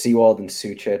 Yeah, Seawald and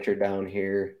Suchek are down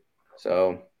here.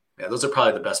 So yeah, those are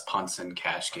probably the best punts in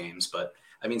cash games. But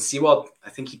I mean, Seawald, I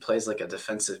think he plays like a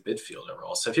defensive midfielder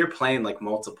role. So if you're playing like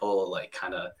multiple, like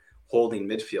kind of holding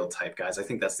midfield type guys, I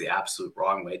think that's the absolute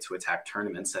wrong way to attack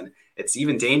tournaments. And it's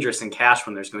even dangerous in cash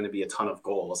when there's going to be a ton of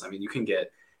goals. I mean, you can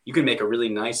make a really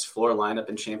nice floor lineup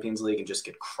in Champions League and just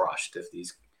get crushed if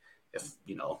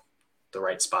the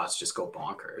right spots just go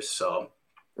bonkers. So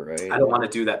right. I don't want to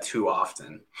do that too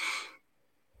often.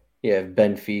 Yeah,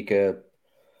 Benfica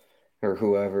or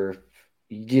whoever,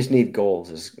 you just need goals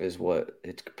is what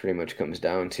it pretty much comes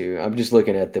down to. I'm just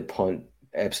looking at the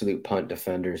absolute punt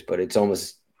defenders, but it's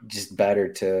almost just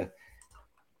better to,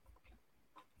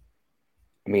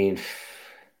 I mean,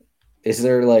 is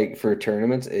there like for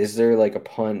tournaments, is there like a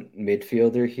punt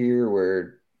midfielder here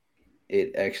where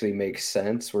it actually makes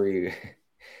sense where you,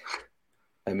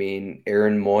 I mean,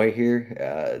 Aaron Moy here,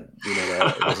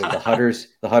 was it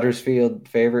the Huddersfield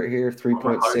favorite here,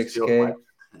 3.6K.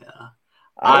 Yeah.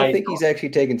 I don't think he's actually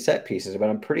taken set pieces, but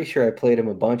I'm pretty sure I played him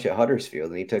a bunch at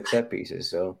Huddersfield and he took set pieces.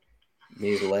 So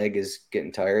maybe his leg is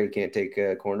getting tired. He can't take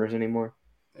corners anymore.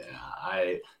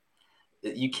 Yeah,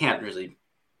 you can't really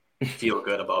feel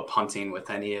good about punting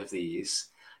with any of these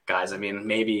guys. I mean,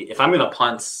 maybe if I'm going to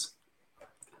punt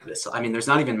this, I mean, there's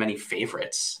not even many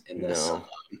favorites in this. No.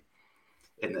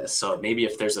 In this, so maybe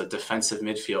if there's a defensive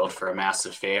midfield for a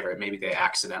massive favorite, maybe they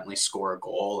accidentally score a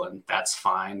goal, and that's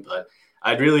fine. But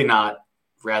I'd really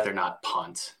rather not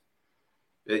punt.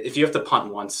 If you have to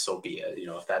punt once, so be it.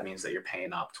 If that means that you're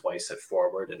paying up twice at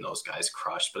forward and those guys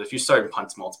crush. But if you start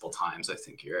punts multiple times, I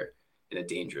think you're in a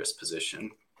dangerous position.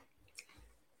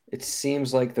 It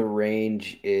seems like the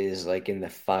range is like in the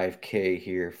 5K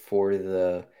here for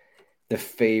the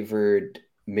favored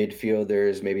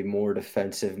midfielders, maybe more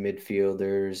defensive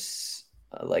midfielders.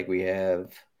 Like we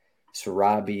have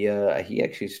Sarabia. He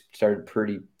actually started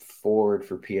pretty forward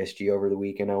for PSG over the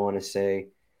weekend, I want to say.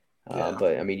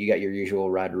 But I mean, you got your usual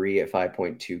Rodri at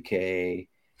 5.2K.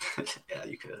 Yeah,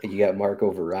 you could. You got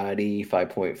Marco Verratti,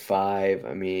 5.5.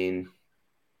 I mean,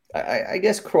 I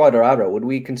guess Cuadrado. Would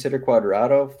we consider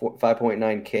Cuadrado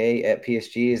 5.9K at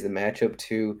PSG? Is the matchup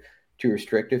too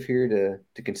restrictive here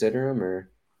to consider him, or?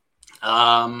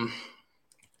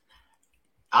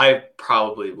 I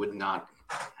probably would not.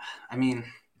 I mean,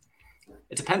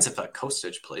 it depends if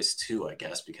Kostic plays too, I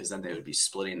guess, because then they would be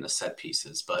splitting the set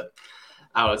pieces. But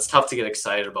I don't know, it's tough to get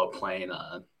excited about playing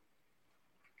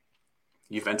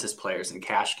Juventus players in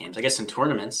cash games. I guess in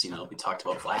tournaments, we talked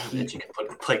about Vlahovic. You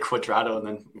can play Cuadrado and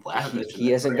then Vlahovic. He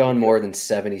hasn't gone more than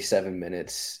 77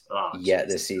 minutes yet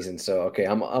this season. So, okay,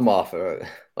 I'm off.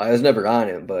 I was never on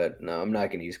him, but no, I'm not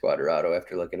going to use Cuadrado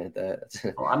after looking at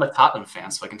that. Well, I'm a Tottenham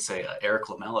fan, so I can say Eric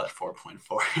Lamela at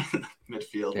 4.4 in the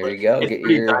midfield. There you go.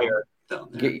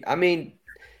 It's I mean,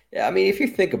 if you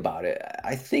think about it,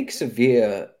 I think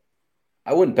Sevilla,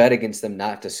 I wouldn't bet against them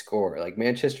not to score. Like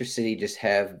Manchester City just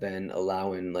have been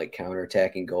allowing like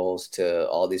counterattacking goals to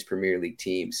all these Premier League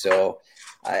teams. So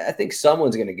I think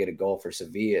someone's going to get a goal for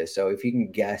Sevilla. So if you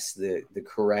can guess the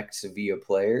correct Sevilla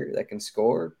player that can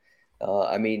score,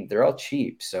 I mean, they're all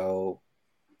cheap. So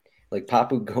like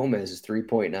Papu Gomez is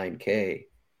 3.9K.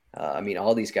 I mean,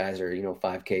 all these guys are,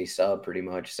 5K sub pretty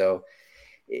much. So,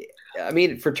 I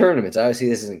mean, for tournaments, obviously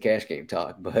this isn't cash game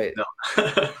talk, but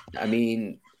no. I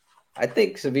mean, I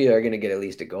think Sevilla are going to get at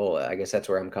least a goal. I guess that's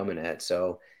where I'm coming at.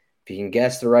 So if you can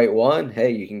guess the right one,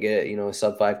 hey, you can get, a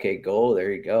sub 5K goal.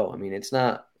 There you go. I mean, it's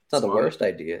not the worst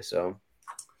idea. So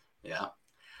yeah,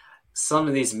 some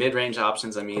of these mid-range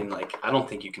options, I mean, like, I don't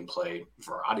think you can play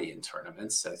Verratti in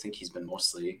tournaments. I think he's been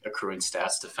mostly accruing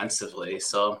stats defensively.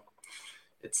 So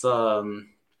it's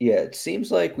it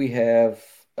seems like we have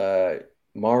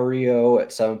Mario at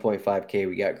 7.5K.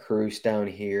 We got Cruz down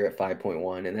here at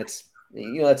 5.1, and that's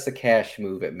the cash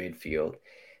move at midfield,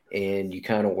 and you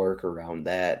kind of work around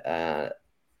that.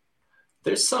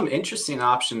 There's some interesting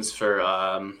options for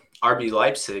RB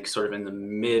Leipzig, sort of in the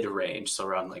mid range, so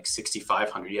around like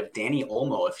 6,500. You have Danny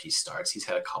Olmo if he starts. He's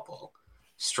had a couple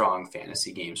strong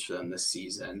fantasy games for them this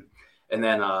season. And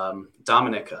then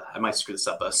Dominic, I might screw this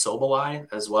up, Sobolai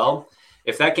as well.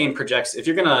 If that game projects, if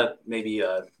you're going to maybe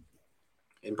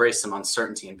embrace some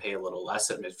uncertainty and pay a little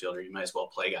less at midfielder, you might as well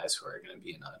play guys who are going to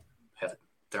be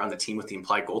they're on the team with the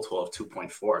implied goal total of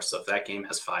 2.4. So if that game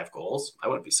has 5 goals, I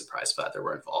wouldn't be surprised if either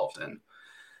were involved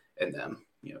in them,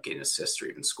 getting assists or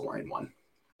even scoring one.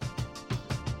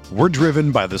 We're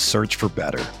driven by the search for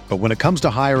better. But when it comes to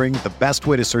hiring, the best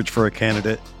way to search for a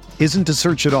candidate isn't to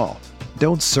search at all.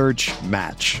 Don't search,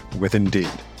 match with Indeed.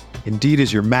 Indeed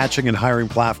is your matching and hiring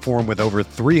platform with over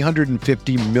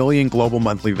 350 million global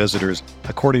monthly visitors,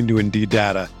 according to Indeed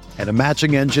data, and a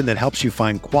matching engine that helps you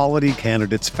find quality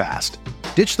candidates fast.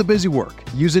 Ditch the busy work.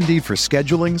 Use Indeed for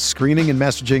scheduling, screening, and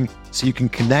messaging so you can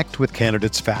connect with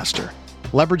candidates faster.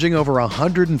 Leveraging over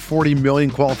 140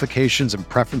 million qualifications and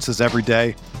preferences every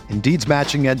day, Indeed's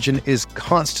matching engine is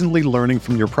constantly learning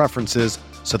from your preferences,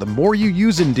 so the more you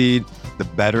use Indeed, the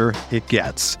better it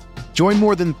gets. Join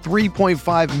more than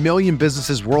 3.5 million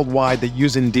businesses worldwide that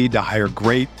use Indeed to hire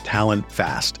great talent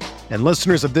fast. And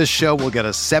listeners of this show will get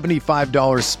a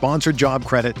 $75 sponsored job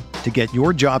credit to get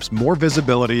your jobs more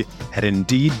visibility at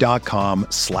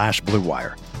Indeed.com/Blue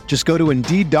Wire. Just go to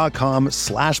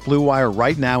Indeed.com/Blue Wire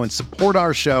right now and support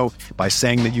our show by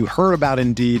saying that you heard about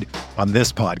Indeed on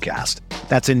this podcast.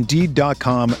 That's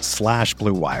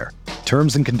Indeed.com/Blue Wire.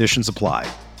 Terms and conditions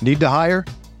apply. Need to hire?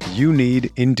 You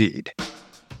need Indeed.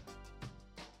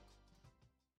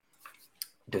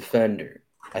 Defender.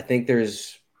 I think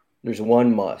there's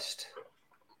one must.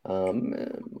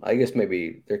 I guess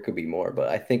maybe there could be more, but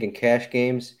I think in cash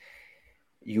games,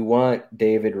 you want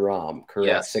David Raum, correct?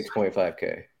 Yes.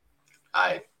 6.5K.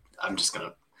 I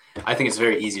think it's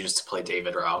very easy just to play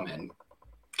David Raum in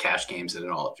cash games and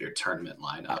in all of your tournament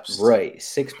lineups. Right.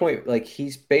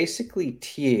 He's basically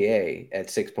TAA at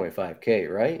 6.5K,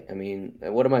 right? I mean,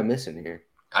 what am I missing here?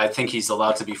 I think he's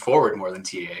allowed to be forward more than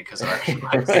TA because our play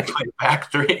back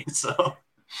three. So,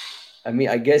 I mean,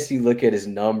 I guess you look at his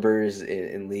numbers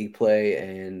in league play,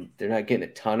 and they're not getting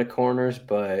a ton of corners,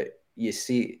 but you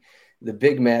see the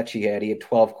big match he had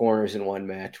 12 corners in one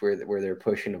match where they're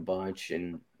pushing a bunch,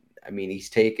 and I mean, he's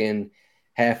taken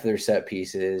half their set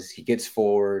pieces. He gets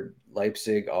forward.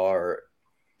 Leipzig are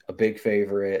a big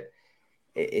favorite.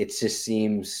 It just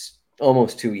seems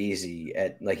almost too easy.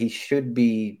 He should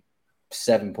be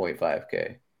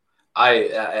 7.5K.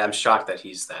 I'm shocked that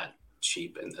he's that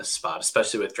cheap in this spot,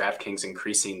 especially with DraftKings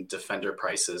increasing defender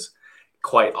prices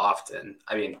quite often.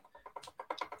 I mean,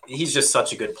 he's just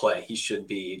such a good play. He should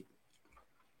be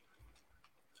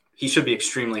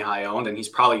extremely high owned, and he's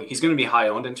going to be high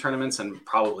owned in tournaments and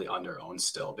probably under owned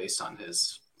still based on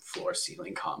his floor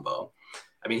ceiling combo.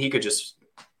 I mean,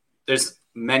 there's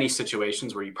many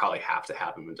situations where you probably have to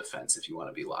have him in defense if you want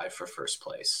to be live for first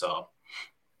place. So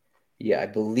yeah, I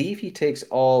believe he takes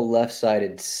all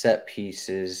left-sided set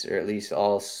pieces, or at least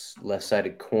all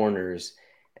left-sided corners,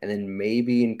 and then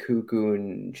maybe in Nkunku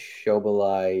and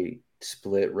Szoboszlai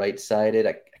split right-sided.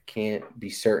 I can't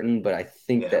be certain, but I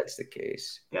think that's the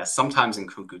case. Yeah, sometimes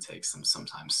Nkunku takes them,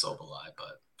 sometimes Szoboszlai,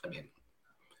 but I mean,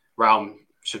 Raum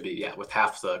should be with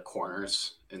half the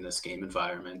corners in this game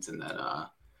environment, and then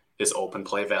his open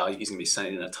play value, he's going to be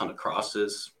sending in a ton of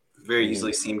crosses. Very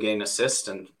easily see him getting an assist,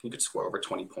 and he could score over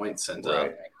 20 points. And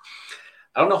right.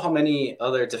 I don't know how many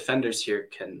other defenders here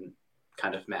can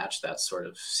kind of match that sort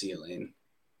of ceiling.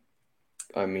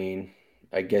 I mean,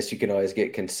 I guess you could always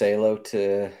get Cancelo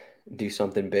to do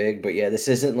something big, but yeah, this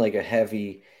isn't like a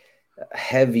heavy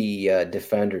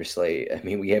defender slate. I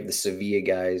mean, we have the Sevilla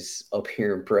guys up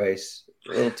here in price,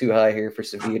 a little too high here for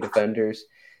Sevilla defenders.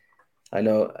 I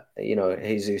know,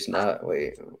 Jesus.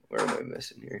 Where am I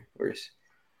missing here? Where's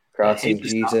Crossing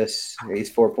Jesus?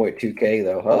 He's 4.2K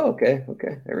though. Oh, okay.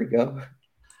 There we go.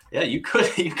 Yeah, you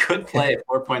could play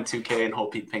 4.2K and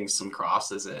hope he pings some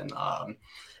crosses in.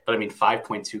 But I mean,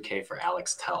 5.2K for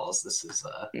Alex Telles. This is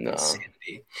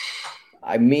insanity.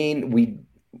 I mean,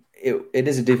 it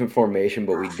is a different formation,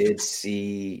 but we did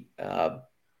see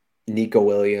Nico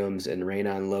Williams and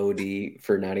Renan Lodi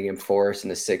for Nottingham Forest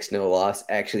in a 6-0 loss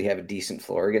actually have a decent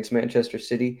floor against Manchester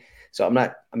City. So I'm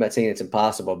not saying it's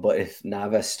impossible, but if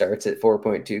Navas starts at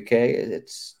 4.2K,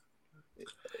 it's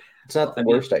not the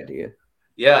worst idea.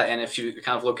 Yeah, and if you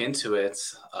kind of look into it,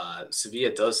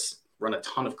 Sevilla does run a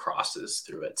ton of crosses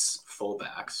through its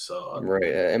fullbacks. So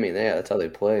right, I mean, yeah, that's how they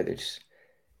play.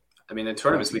 In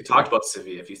tournaments, we talked about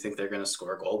Sevilla. If you think they're going to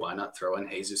score a goal, why not throw in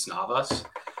Jesus Navas,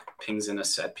 pings in a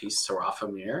set piece to Rafa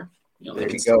Mir? There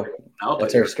you go.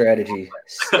 That's our strategy.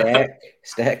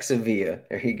 Stack Sevilla.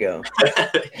 There you go.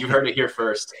 You heard it here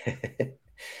first.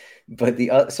 But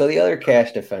the other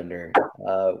cash defender,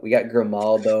 we got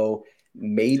Grimaldo.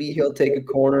 Maybe he'll take a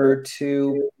corner or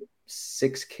two.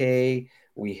 6K.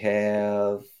 We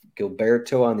have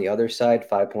Gilberto on the other side,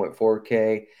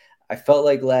 5.4K. I felt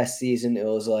like last season it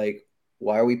was like,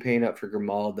 why are we paying up for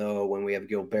Grimaldo when we have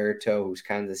Gilberto, who's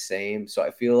kind of the same? So I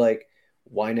feel like,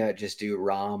 why not just do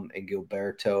Raum and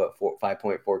Gilberto at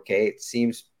 5.4K? It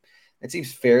seems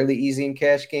fairly easy in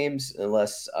cash games,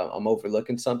 unless I'm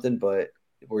overlooking something. But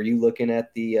were you looking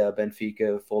at the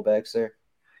Benfica fullbacks there?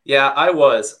 Yeah, I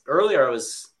was. Earlier, I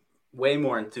was way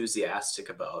more enthusiastic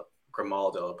about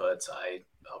Grimaldo, but I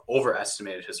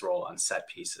overestimated his role on set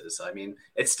pieces. I mean,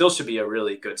 it still should be a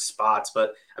really good spot,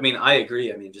 but I mean, I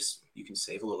agree. I mean, just you can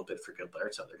save a little bit for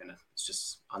Gilberto. It's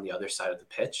just on the other side of the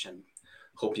pitch and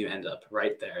hope you end up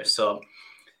right there. So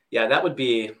yeah, that would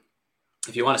be,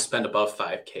 if you want to spend above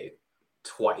 5K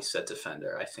twice at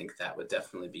defender, I think that would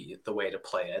definitely be the way to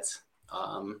play it.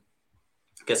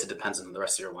 I guess it depends on the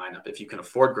rest of your lineup. If you can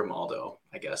afford Grimaldo,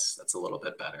 I guess that's a little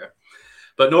bit better.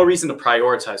 But no reason to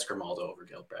prioritize Grimaldo over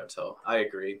Gilberto. I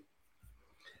agree.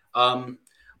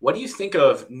 What do you think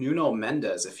of Nuno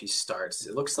Mendes if he starts?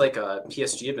 It looks like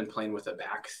PSG have been playing with a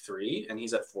back three, and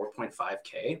he's at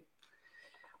 4.5K.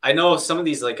 I know some of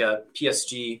these like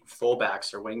PSG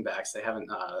fullbacks or wingbacks, they haven't.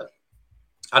 I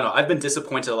don't know. I've been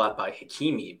disappointed a lot by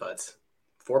Hakimi, but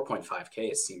 4.5K,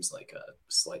 it seems like a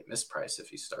slight misprice if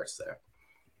he starts there.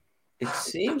 It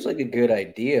seems like a good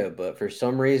idea, but for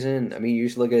some reason, I mean, you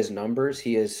just look at his numbers.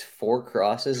 He has 4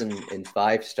 crosses and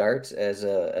 5 starts as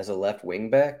a left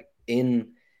wing back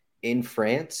in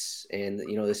France, and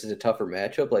this is a tougher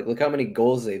matchup. Like, look how many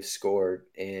goals they've scored,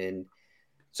 and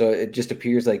so it just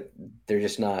appears like they're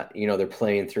just not. They're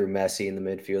playing through Messi in the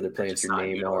midfield. They're playing through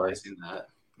Neymar.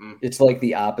 It's like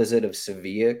the opposite of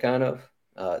Sevilla, kind of.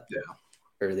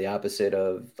 Or the opposite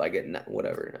of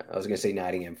whatever. I was gonna say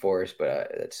Nottingham Forest,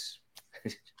 but that's.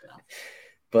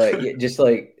 But just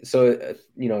like so,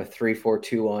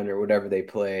 3-4-2-1 or whatever they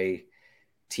play,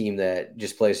 team that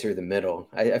just plays through the middle.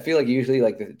 I feel like usually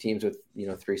like the teams with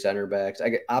 3 center backs.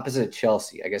 Opposite of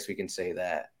Chelsea, I guess we can say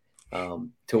that.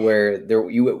 To where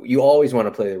you always want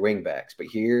to play their wing backs, but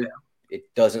here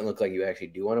it doesn't look like you actually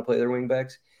do want to play their wing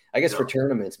backs. I guess for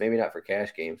tournaments, maybe not for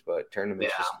cash games, but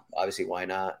tournaments, just obviously why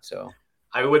not? So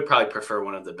I would probably prefer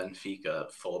one of the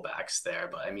Benfica fullbacks there,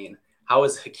 but I mean, how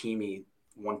is Hakimi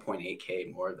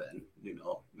 1.8K more than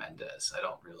Nuno Mendes? I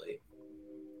don't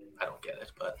get it,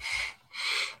 but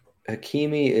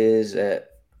Hakimi is at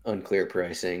unclear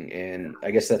pricing, and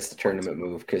I guess that's the tournament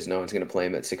move because no one's going to play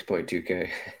him at 6.2K.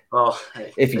 Oh,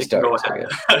 if he starts, I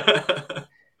guess.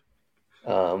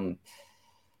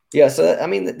 Yeah, so I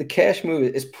mean, the cash move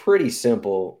is pretty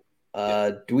simple.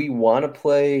 Do we want to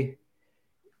play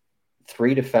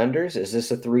 3 defenders? Is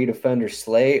this a 3 defender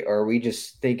slate, or are we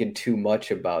just thinking too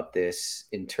much about this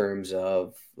in terms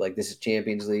of like this is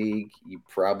Champions League? You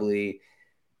probably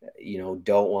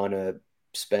don't want to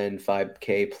spend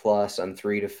 5K plus on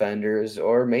 3 defenders,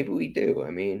 or maybe we do.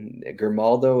 I mean,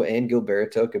 Grimaldo and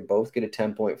Gilberto could both get a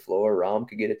 10-point floor. Ram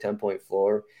could get a 10-point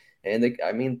floor, and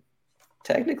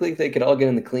technically they could all get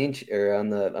in the clean or on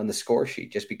the score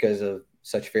sheet just because of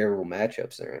such favorable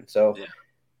matchups they're in. So. Yeah.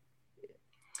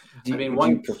 Go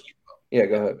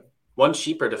ahead. One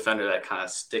cheaper defender that kind of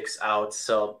sticks out.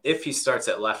 So if he starts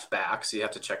at left back, so you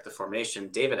have to check the formation,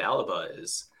 David Alaba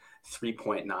is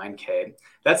 3.9K.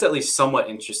 That's at least somewhat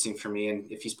interesting for me. And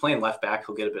if he's playing left back,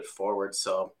 he'll get a bit forward.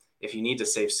 So if you need to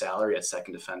save salary at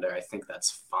second defender, I think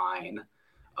that's fine.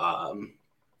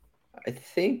 I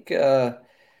think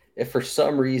if for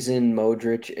some reason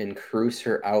Modric and Kroos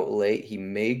are out late, he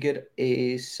may get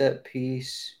a set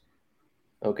piece.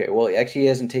 Okay, well, actually, he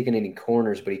hasn't taken any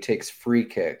corners, but he takes free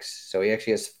kicks. So he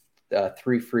actually has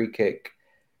 3 free kick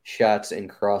shots and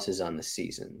crosses on the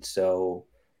season. So,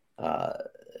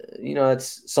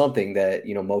 it's something that,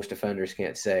 most defenders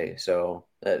can't say. So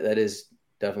that is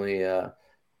definitely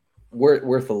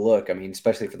worth a look. I mean,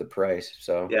 especially for the price.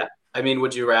 So yeah, I mean,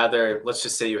 would you rather, let's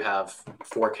just say you have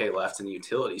 4K left in the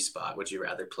utility spot. Would you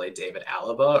rather play David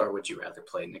Alaba or would you rather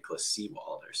play Nicholas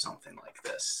Seawald or something like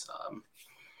this?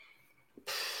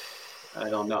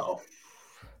 I don't know.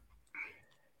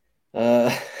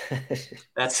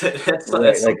 That's it. That's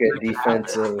like a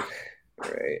defensive,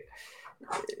 right?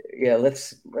 Yeah,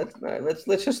 let's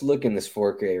just look in this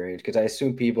 4K range because I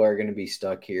assume people are going to be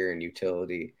stuck here in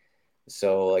utility.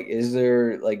 So, like, is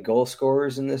there like goal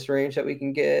scorers in this range that we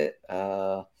can get?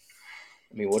 I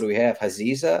mean, what do we have?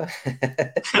 Haziza?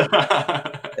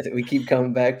 We keep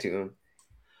coming back to him.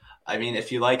 I mean,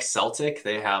 if you like Celtic,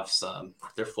 they have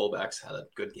their fullbacks had a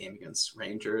good game against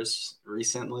Rangers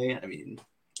recently. I mean,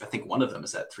 I think one of them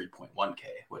is at 3.1K.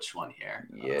 Which one here?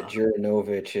 Yeah,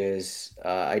 Juranovic is.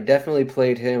 I definitely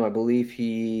played him. I believe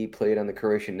he played on the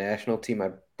Croatian national team.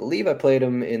 I believe I played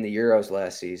him in the Euros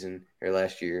last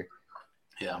year.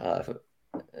 Yeah.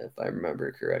 If I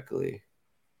remember correctly.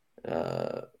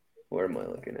 What am I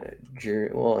looking at?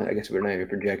 Well, I guess we're not even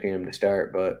projecting him to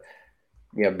start, but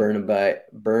yeah,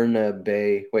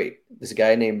 Bernabé. Wait, this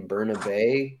guy named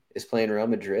Bernabé is playing Real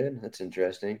Madrid. That's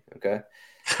interesting. Okay.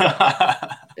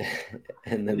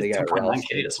 And then they got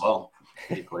Ralston as well.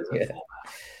 He plays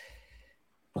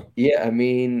yeah. I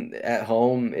mean, at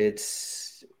home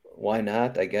it's why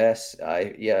not? I guess.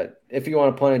 If you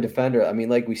want to punt a defender, I mean,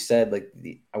 like we said,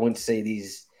 I wouldn't say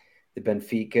the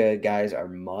Benfica guys are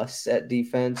musts at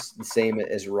defense, the same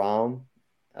as Rom.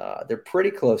 They're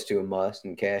pretty close to a must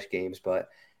in cash games, but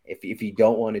if you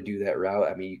don't want to do that route,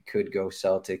 I mean, you could go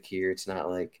Celtic here. It's not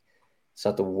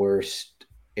the worst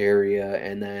area.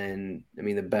 And then, I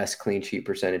mean, the best clean sheet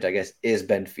percentage, I guess, is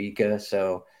Benfica.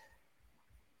 So,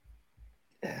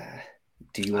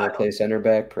 do you want to play center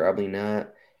back? Probably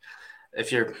not.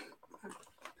 The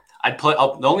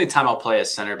only time I'll play a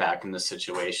center back in this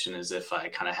situation is if I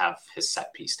kind of have his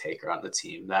set piece taker on the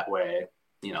team. That way,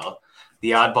 the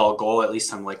oddball goal, at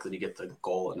least I'm likely to get the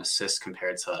goal and assist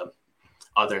compared to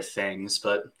other things.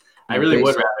 But I really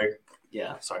would rather.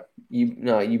 Yeah, sorry.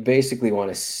 You basically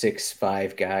want a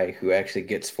 6'5" guy who actually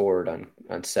gets forward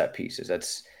on set pieces.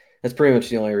 That's pretty much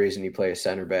the only reason you play a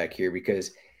center back here,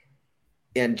 because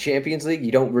in Champions League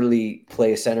you don't really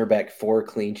play a center back for a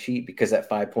clean sheet because that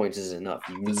 5 points is enough.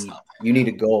 You need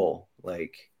a goal. Well,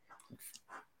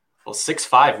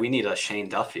 6'5", we need a Shane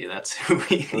Duffy. That's who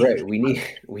we need. Right.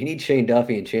 We need Shane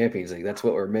Duffy in Champions League. That's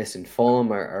what we're missing.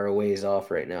 Fulham are a ways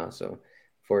off right now, so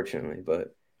fortunately,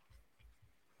 but.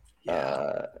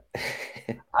 Yeah.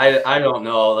 I don't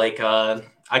know.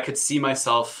 I could see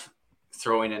myself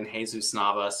throwing in Jesus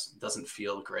Navas. Doesn't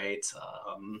feel great.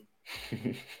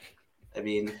 I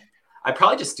mean, I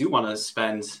probably just do want to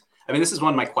spend. I mean, this is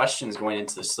one of my questions going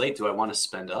into the slate. Do I want to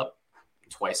spend up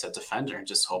twice at defender and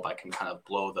just hope I can kind of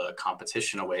blow the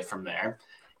competition away from there,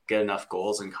 get enough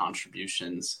goals and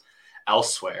contributions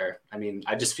elsewhere? I mean,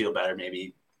 I just feel better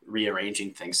maybe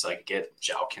rearranging things so I could get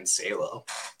João Cancelo.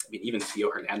 I mean, even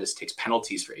Theo Hernandez takes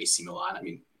penalties for AC Milan. I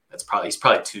mean, he's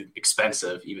probably too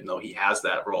expensive, even though he has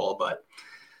that role. But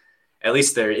at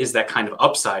least there is that kind of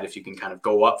upside if you can kind of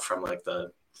go up from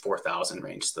the 4,000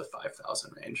 range to the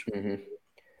 5,000 range. Mm-hmm.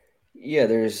 Yeah,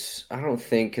 I don't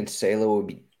think Cancelo would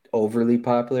be overly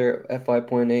popular at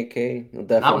 5.8K. He'll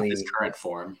definitely not with his current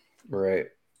form. Right.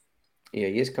 Yeah,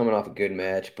 he is coming off a good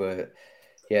match, but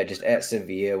yeah, just at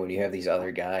Sevilla when you have these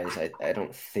other guys, I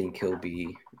don't think he'll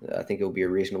be. I think it'll be a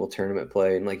reasonable tournament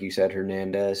play. And like you said,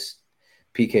 Hernandez,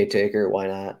 PK taker, why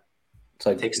not? It's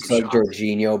like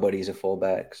Jorginho, but he's a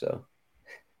fullback, so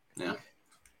yeah.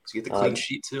 So you get the clean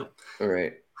sheet too. All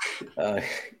right.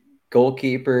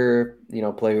 Goalkeeper,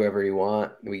 play whoever you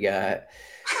want. We got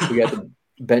the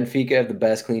Benfica have the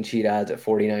best clean sheet odds at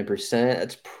 49%.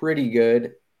 That's pretty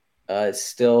good. It's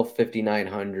still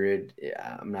 5,900.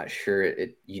 I'm not sure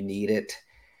you need it,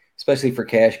 especially for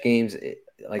cash games.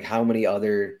 How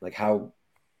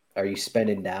are you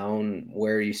spending down?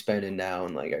 Where are you spending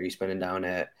down? Are you spending down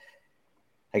at?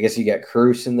 I guess you got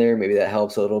Cruz in there. Maybe that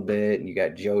helps a little bit. And you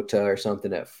got Jota or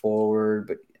something at forward.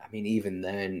 But I mean, even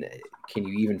then, can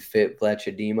you even fit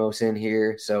Vlachodimos in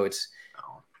here?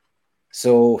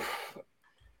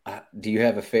 Do you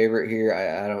have a favorite here?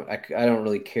 I don't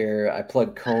really care. I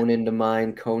plug Cone into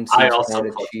mine. I also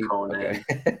plug Cone in.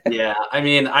 Yeah, I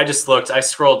mean, I just looked. I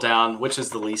scrolled down, which is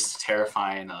the least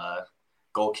terrifying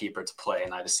goalkeeper to play,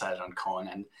 and I decided on Cone.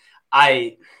 And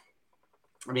I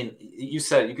mean, you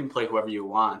said you can play whoever you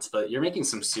want, but you're making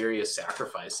some serious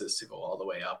sacrifices to go all the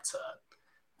way up to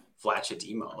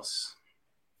Vlachodimos.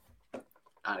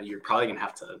 You're probably going to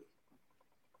have to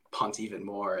punt even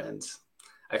more, and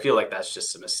I feel like that's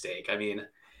just a mistake. I mean,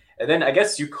 and then I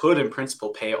guess you could, in principle,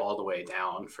 pay all the way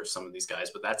down for some of these guys,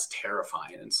 but that's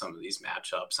terrifying in some of these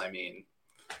matchups. I mean,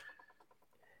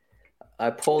 I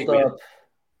pulled up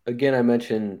again. I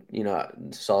mentioned,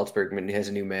 Salzburg has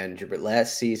a new manager, but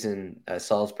last season,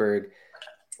 Salzburg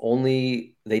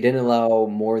they didn't allow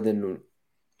more than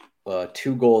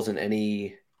 2 goals in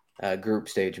any group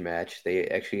stage match. They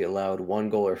actually allowed 1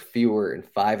 goal or fewer in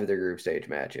 5 of their group stage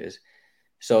matches.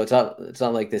 So it's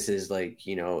not like this is I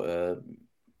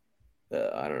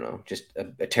don't know, just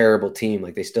a terrible team.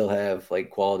 They still have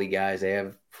quality guys. They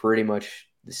have pretty much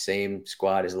the same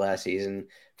squad as last season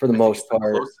for the most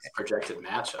part. Projected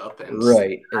matchup,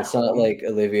 right? It's not like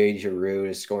Olivier Giroud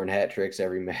is scoring hat tricks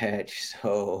every match.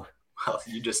 So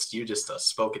you just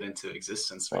spoke it into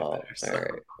existence right there. So. All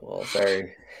right. Well,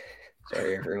 sorry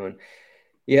everyone.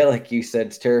 Yeah, like you said,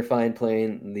 it's terrifying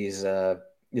playing these.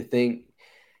 You think.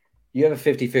 You have a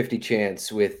 50-50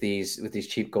 chance with these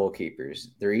cheap goalkeepers.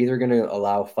 They're either going to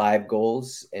allow 5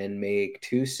 goals and make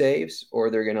 2 saves, or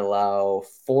they're going to allow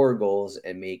 4 goals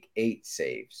and make 8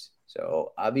 saves.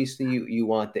 So obviously you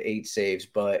want the 8 saves,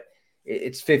 but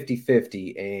it's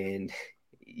 50-50, and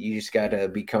you just got to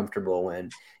be comfortable when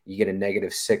you get a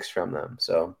 -6 from them.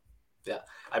 So yeah,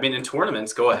 I mean, in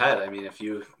tournaments, go ahead. I mean, if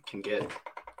you can get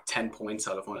 10 points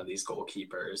out of one of these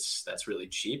goalkeepers, that's really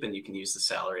cheap, and you can use the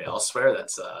salary elsewhere.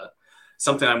 That's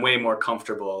something I'm way more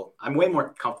comfortable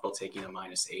taking a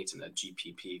 -8 in a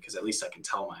GPP, because at least I can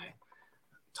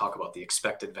talk about the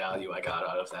expected value I got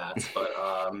out of that. But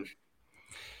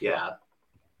yeah,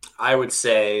 I would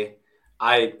say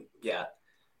I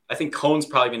think Cohn's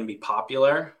probably going to be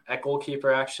popular at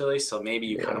goalkeeper, actually. So maybe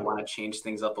you kind of want to change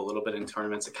things up a little bit in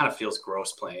tournaments. It kind of feels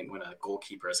gross playing when a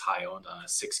goalkeeper is high owned on a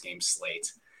 6-game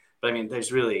slate. But I mean,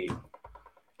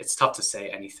 it's tough to say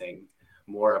anything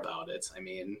more about it. I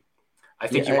mean, I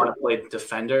think you want to play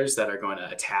defenders that are going to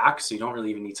attack, so you don't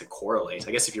really even need to correlate.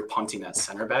 I guess if you're punting that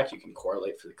center back, you can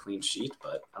correlate for the clean sheet,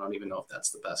 but I don't even know if that's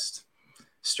the best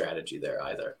strategy there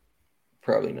either.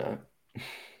 Probably not.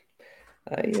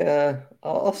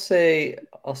 I'll say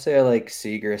I like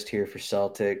Siegrist here for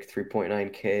Celtic,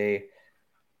 3.9K.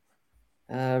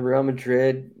 Real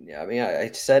Madrid. I mean, I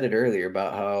said it earlier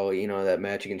about how, that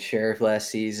match against Sheriff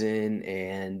last season,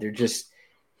 and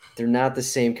they're not the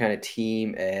same kind of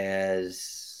team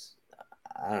as,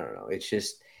 I don't know. It's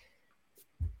just,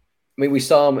 I mean, we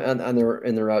saw them in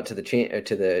the route to the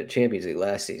Champions League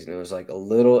last season. It was like it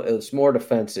was more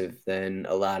defensive than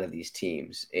a lot of these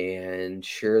teams. And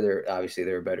sure,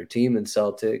 they're a better team than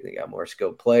Celtic. They got more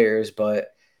skilled players,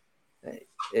 but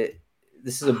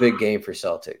this is a big game for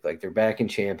Celtic. Like, they're back in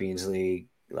Champions League.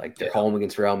 Like, they're home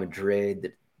against Real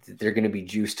Madrid. They're going to be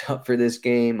juiced up for this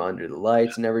game under the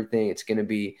lights and everything. It's going to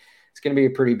be a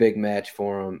pretty big match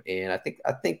for them. And I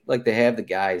think like they have the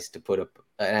guys to put up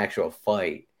an actual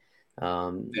fight.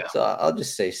 So I'll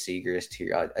just say Siegrist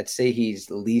here. I'd say he's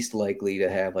least likely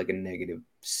to have like a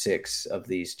 -6 of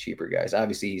these cheaper guys.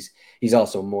 Obviously, he's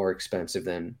also more expensive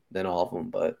than all of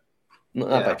them, but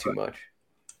not by too much.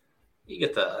 You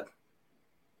get the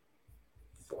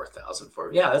 4,000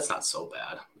 for that's not so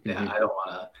bad. Yeah,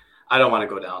 I don't want to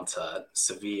go down to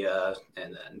Sevilla,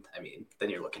 and then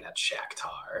you're looking at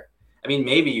Shakhtar. I mean,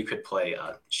 maybe you could play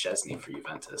Szczesny for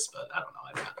Juventus, but I don't know.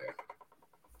 I'd rather.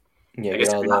 I guess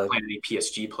if you're not playing any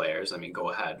PSG players, I mean, go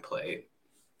ahead and play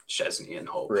Szczesny and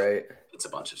hope it's a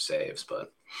bunch of saves.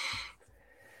 But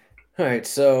all right,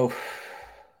 so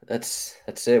that's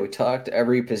it. We talked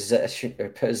every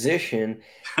position,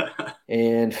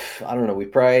 and I don't know. We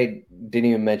probably didn't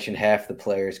even mention half the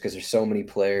players because there's so many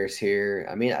players here.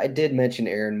 I mean, I did mention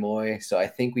Aaron Moy, so I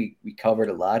think we covered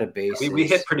a lot of bases. We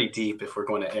hit pretty deep if we're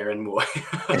going to Aaron Moy.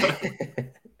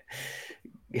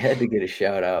 You had to get a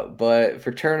shout out, but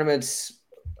for tournaments,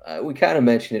 we kind of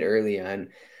mentioned it early on.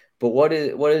 But what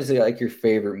is it, like, your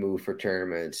favorite move for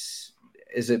tournaments?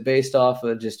 Is it based off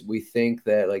of just we think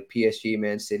that like PSG,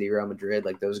 Man City, Real Madrid,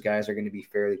 like those guys are going to be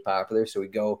fairly popular, so we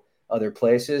go other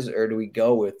places, or do we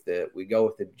go with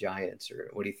the Giants, or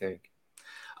what do you think?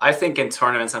 I think in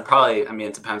tournaments, it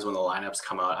depends when the lineups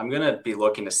come out. I'm going to be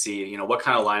looking to see, what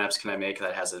kind of lineups can I make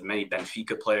that has as many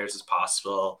Benfica players as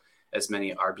possible, as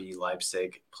many RB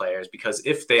Leipzig players, because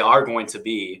if they are going to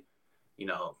be,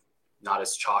 not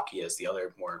as chalky as the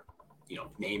other more,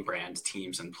 name brand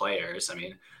teams and players, I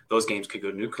mean, those games could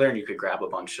go nuclear and you could grab a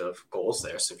bunch of goals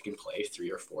there. So if you can play 3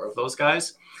 or 4 of those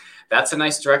guys, that's a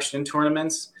nice direction in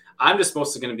tournaments. I'm just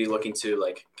mostly going to be looking to,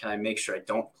 like, can I make sure I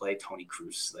don't play Toni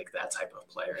Kroos, like that type of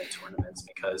player in tournaments,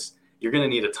 because you're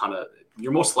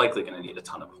most likely going to need a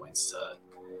ton of points to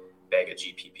bag a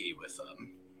GPP with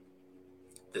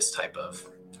this type of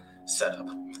setup.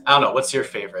 I don't know. What's your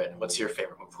favorite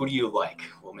move? Who do you like?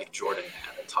 We'll make Jordan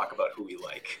mad and talk about who we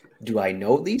like. Do I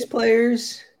know these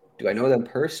players? Do I know them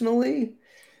personally?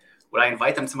 Would I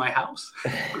invite them to my house?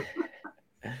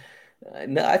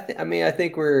 No, I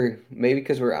think we're maybe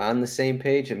because we're on the same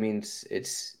page. I mean,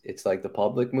 it's like the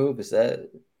public move. Is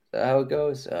that how it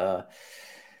goes?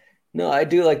 No, I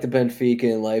do like the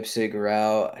Benfica and Leipzig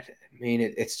route. I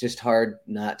mean, it's just hard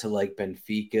not to like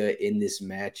Benfica in this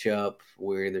matchup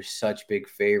where they're such big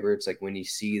favorites. Like, when you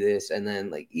see this, and then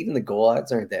like even the goal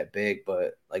odds aren't that big,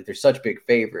 but like they're such big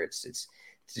favorites. It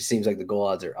just seems like the goal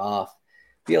odds are off.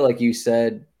 Feel like you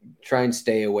said, try and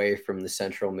stay away from the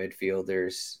central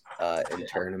midfielders in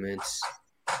tournaments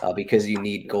because you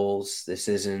need goals. This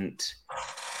isn't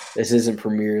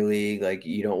Premier League. Like,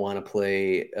 you don't want to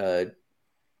play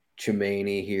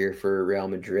Tchouaméni here for Real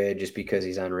Madrid just because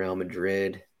he's on Real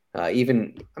Madrid.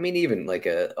 Even like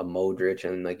a Modric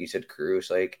and, like you said, Kroos.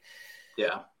 Like,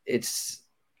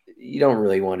 you don't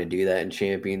really want to do that in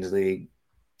Champions League.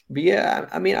 But yeah,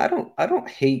 I mean, I don't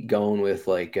hate going with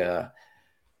like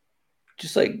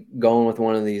just like going with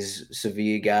one of these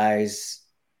Sevilla guys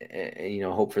and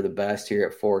hope for the best here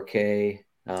at 4K.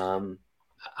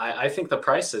 I think the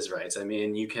price is right. I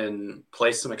mean, you can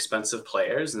play some expensive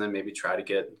players and then maybe try to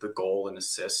get the goal and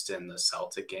assist in the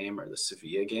Celtic game or the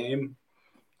Sevilla game.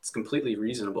 It's completely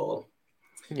reasonable.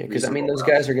 Yeah, because I mean, those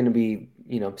guys are going to be,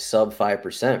 sub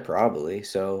 5% probably.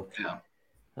 So, yeah,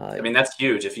 I mean, that's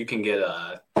huge. If you can get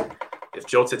if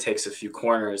Jota takes a few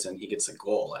corners and he gets a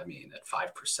goal, I mean, at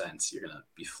 5%, you're going to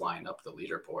be flying up the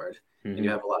leaderboard, and you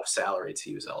have a lot of salary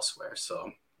to use elsewhere.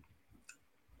 So,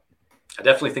 I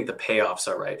definitely think the payoffs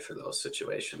are right for those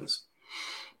situations.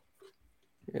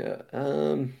 Yeah.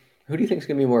 Who do you think is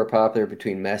going to be more popular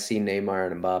between Messi,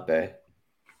 Neymar, and Mbappe?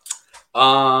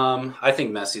 I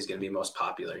think Messi's going to be most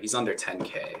popular. He's under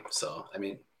 10K. So, I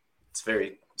mean, it's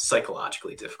very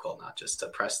psychologically difficult not just to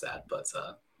press that. But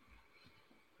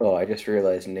oh, I just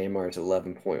realized Neymar is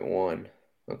 11.1.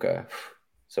 Okay.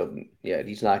 So, yeah,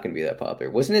 he's not going to be that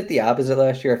popular. Wasn't it the opposite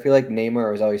last year? I feel like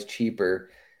Neymar was always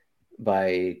cheaper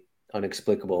by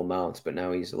unexplicable amounts, but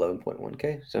now he's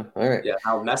 11.1K. So, all right. Yeah,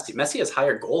 now Messi has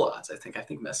higher goal odds, I think. I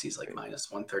think Messi's like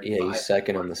minus 135. Yeah, he's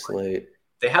second on the slate.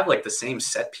 They have like the same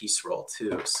set piece role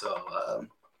too. So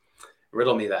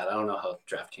riddle me that. I don't know how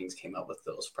DraftKings came up with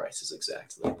those prices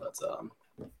exactly, but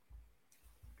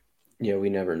yeah, we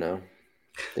never know.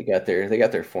 They got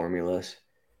their formulas.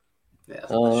 Yeah.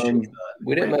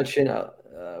 We didn't mention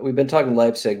we've been talking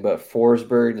Leipzig, but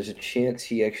Forsberg, there's a chance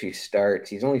he actually starts.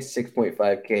 He's only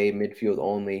 6.5K midfield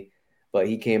only, but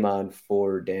he came on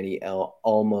for Danny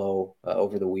Olmo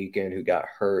over the weekend, who got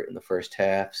hurt in the first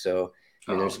half. So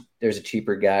I mean, there's a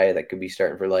cheaper guy that could be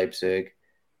starting for Leipzig.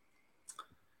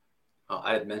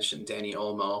 I had mentioned Danny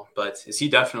Olmo, but is he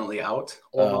definitely out?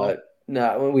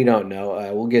 No, we don't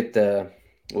know. We'll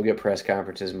get press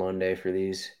conferences Monday for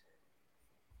these.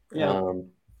 Yeah.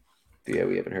 Yeah,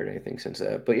 we haven't heard anything since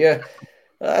that. But yeah,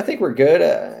 I think we're good.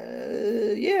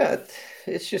 Yeah,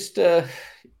 it's just play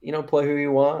who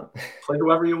you want. Play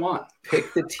whoever you want.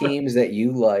 Pick the teams that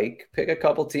you like. Pick a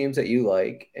couple teams that you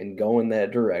like and go in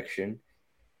that direction.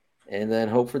 And then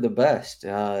hope for the best.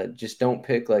 Just don't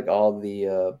pick like all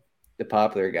the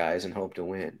popular guys and hope to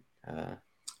win.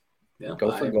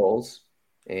 Go for goals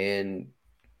and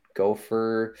go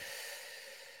for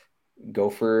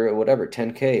whatever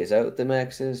 10K. Is that what the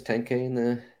max is? 10K in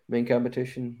the main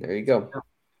competition. There you go.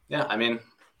 Yeah, I mean,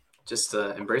 just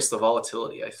embrace the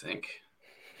volatility. I think.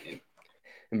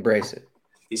 Embrace it.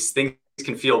 These things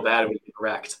can feel bad when you're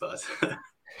correct, but.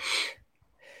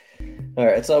 All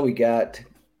right, that's all we got.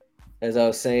 As I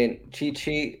was saying, cheat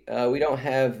sheet, we don't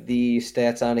have the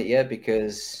stats on it yet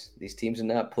because these teams have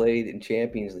not played in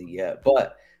Champions League yet.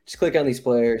 But just click on these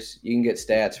players. You can get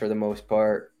stats for the most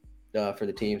part for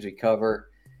the teams we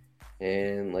cover.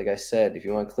 And like I said, if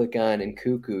you want to click on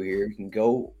Nkunku here, you can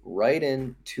go right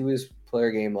into his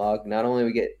player game log. Not only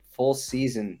we get full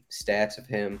season stats of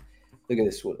him. Look at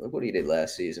this. Look what he did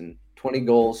last season. 20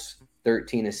 goals,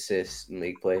 13 assists in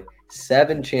league play,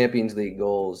 7 Champions League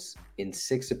goals in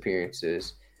 6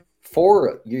 appearances,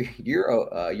 4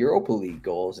 Europa League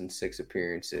goals in 6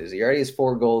 appearances. He already has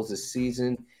 4 goals this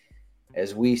season.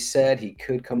 As we said, he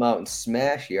could come out and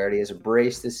smash. He already has a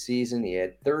brace this season. He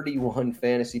had 31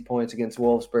 fantasy points against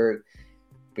Wolfsburg.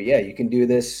 But yeah, you can do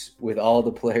this with all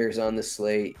the players on the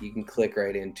slate. You can click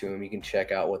right into them. You can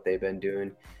check out what they've been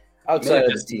doing. Outside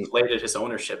of the team, inflated his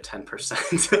ownership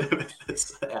 10% with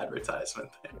this advertisement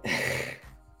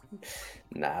thing.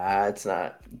 Nah, it's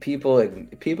not. People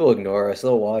ignore us.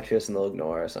 They'll watch us and they'll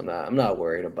ignore us. I'm not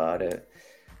worried about it.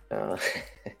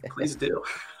 Please do.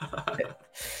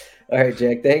 All right,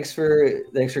 Jack. Thanks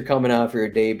for coming out for your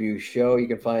debut show. You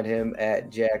can find him at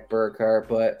Jack Burkhart,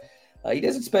 but he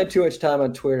doesn't spend too much time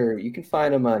on Twitter. You can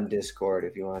find him on Discord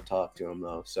if you want to talk to him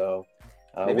though. So.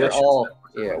 We're all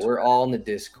in the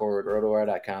Discord,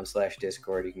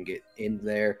 rotowire.com/Discord. You can get in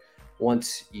there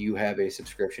once you have a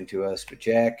subscription to us. But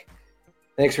Jack,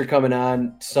 thanks for coming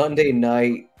on. Sunday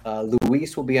night,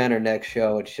 Luis will be on our next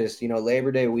show. It's just,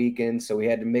 Labor Day weekend, so we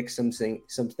had to mix some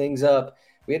things up.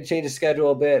 We had to change the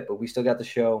schedule a bit, but we still got the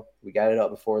show. We got it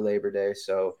up before Labor Day,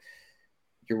 so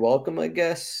you're welcome, I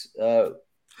guess.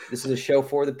 This is a show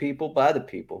for the people, by the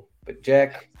people. But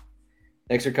Jack,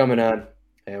 thanks for coming on.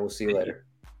 And we'll see you later.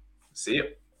 See you.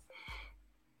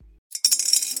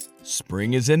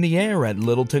 Spring is in the air at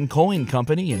Littleton Coin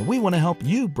Company, and we want to help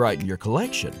you brighten your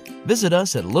collection. Visit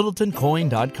us at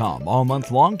littletoncoin.com all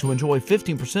month long to enjoy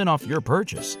 15% off your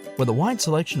purchase. With a wide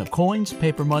selection of coins,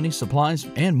 paper money, supplies,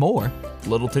 and more,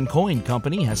 Littleton Coin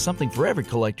Company has something for every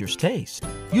collector's taste.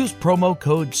 Use promo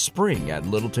code SPRING at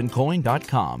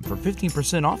littletoncoin.com for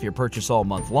 15% off your purchase all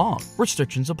month long.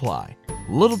 Restrictions apply.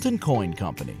 Littleton Coin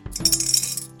Company.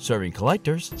 Serving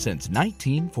collectors since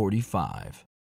 1945.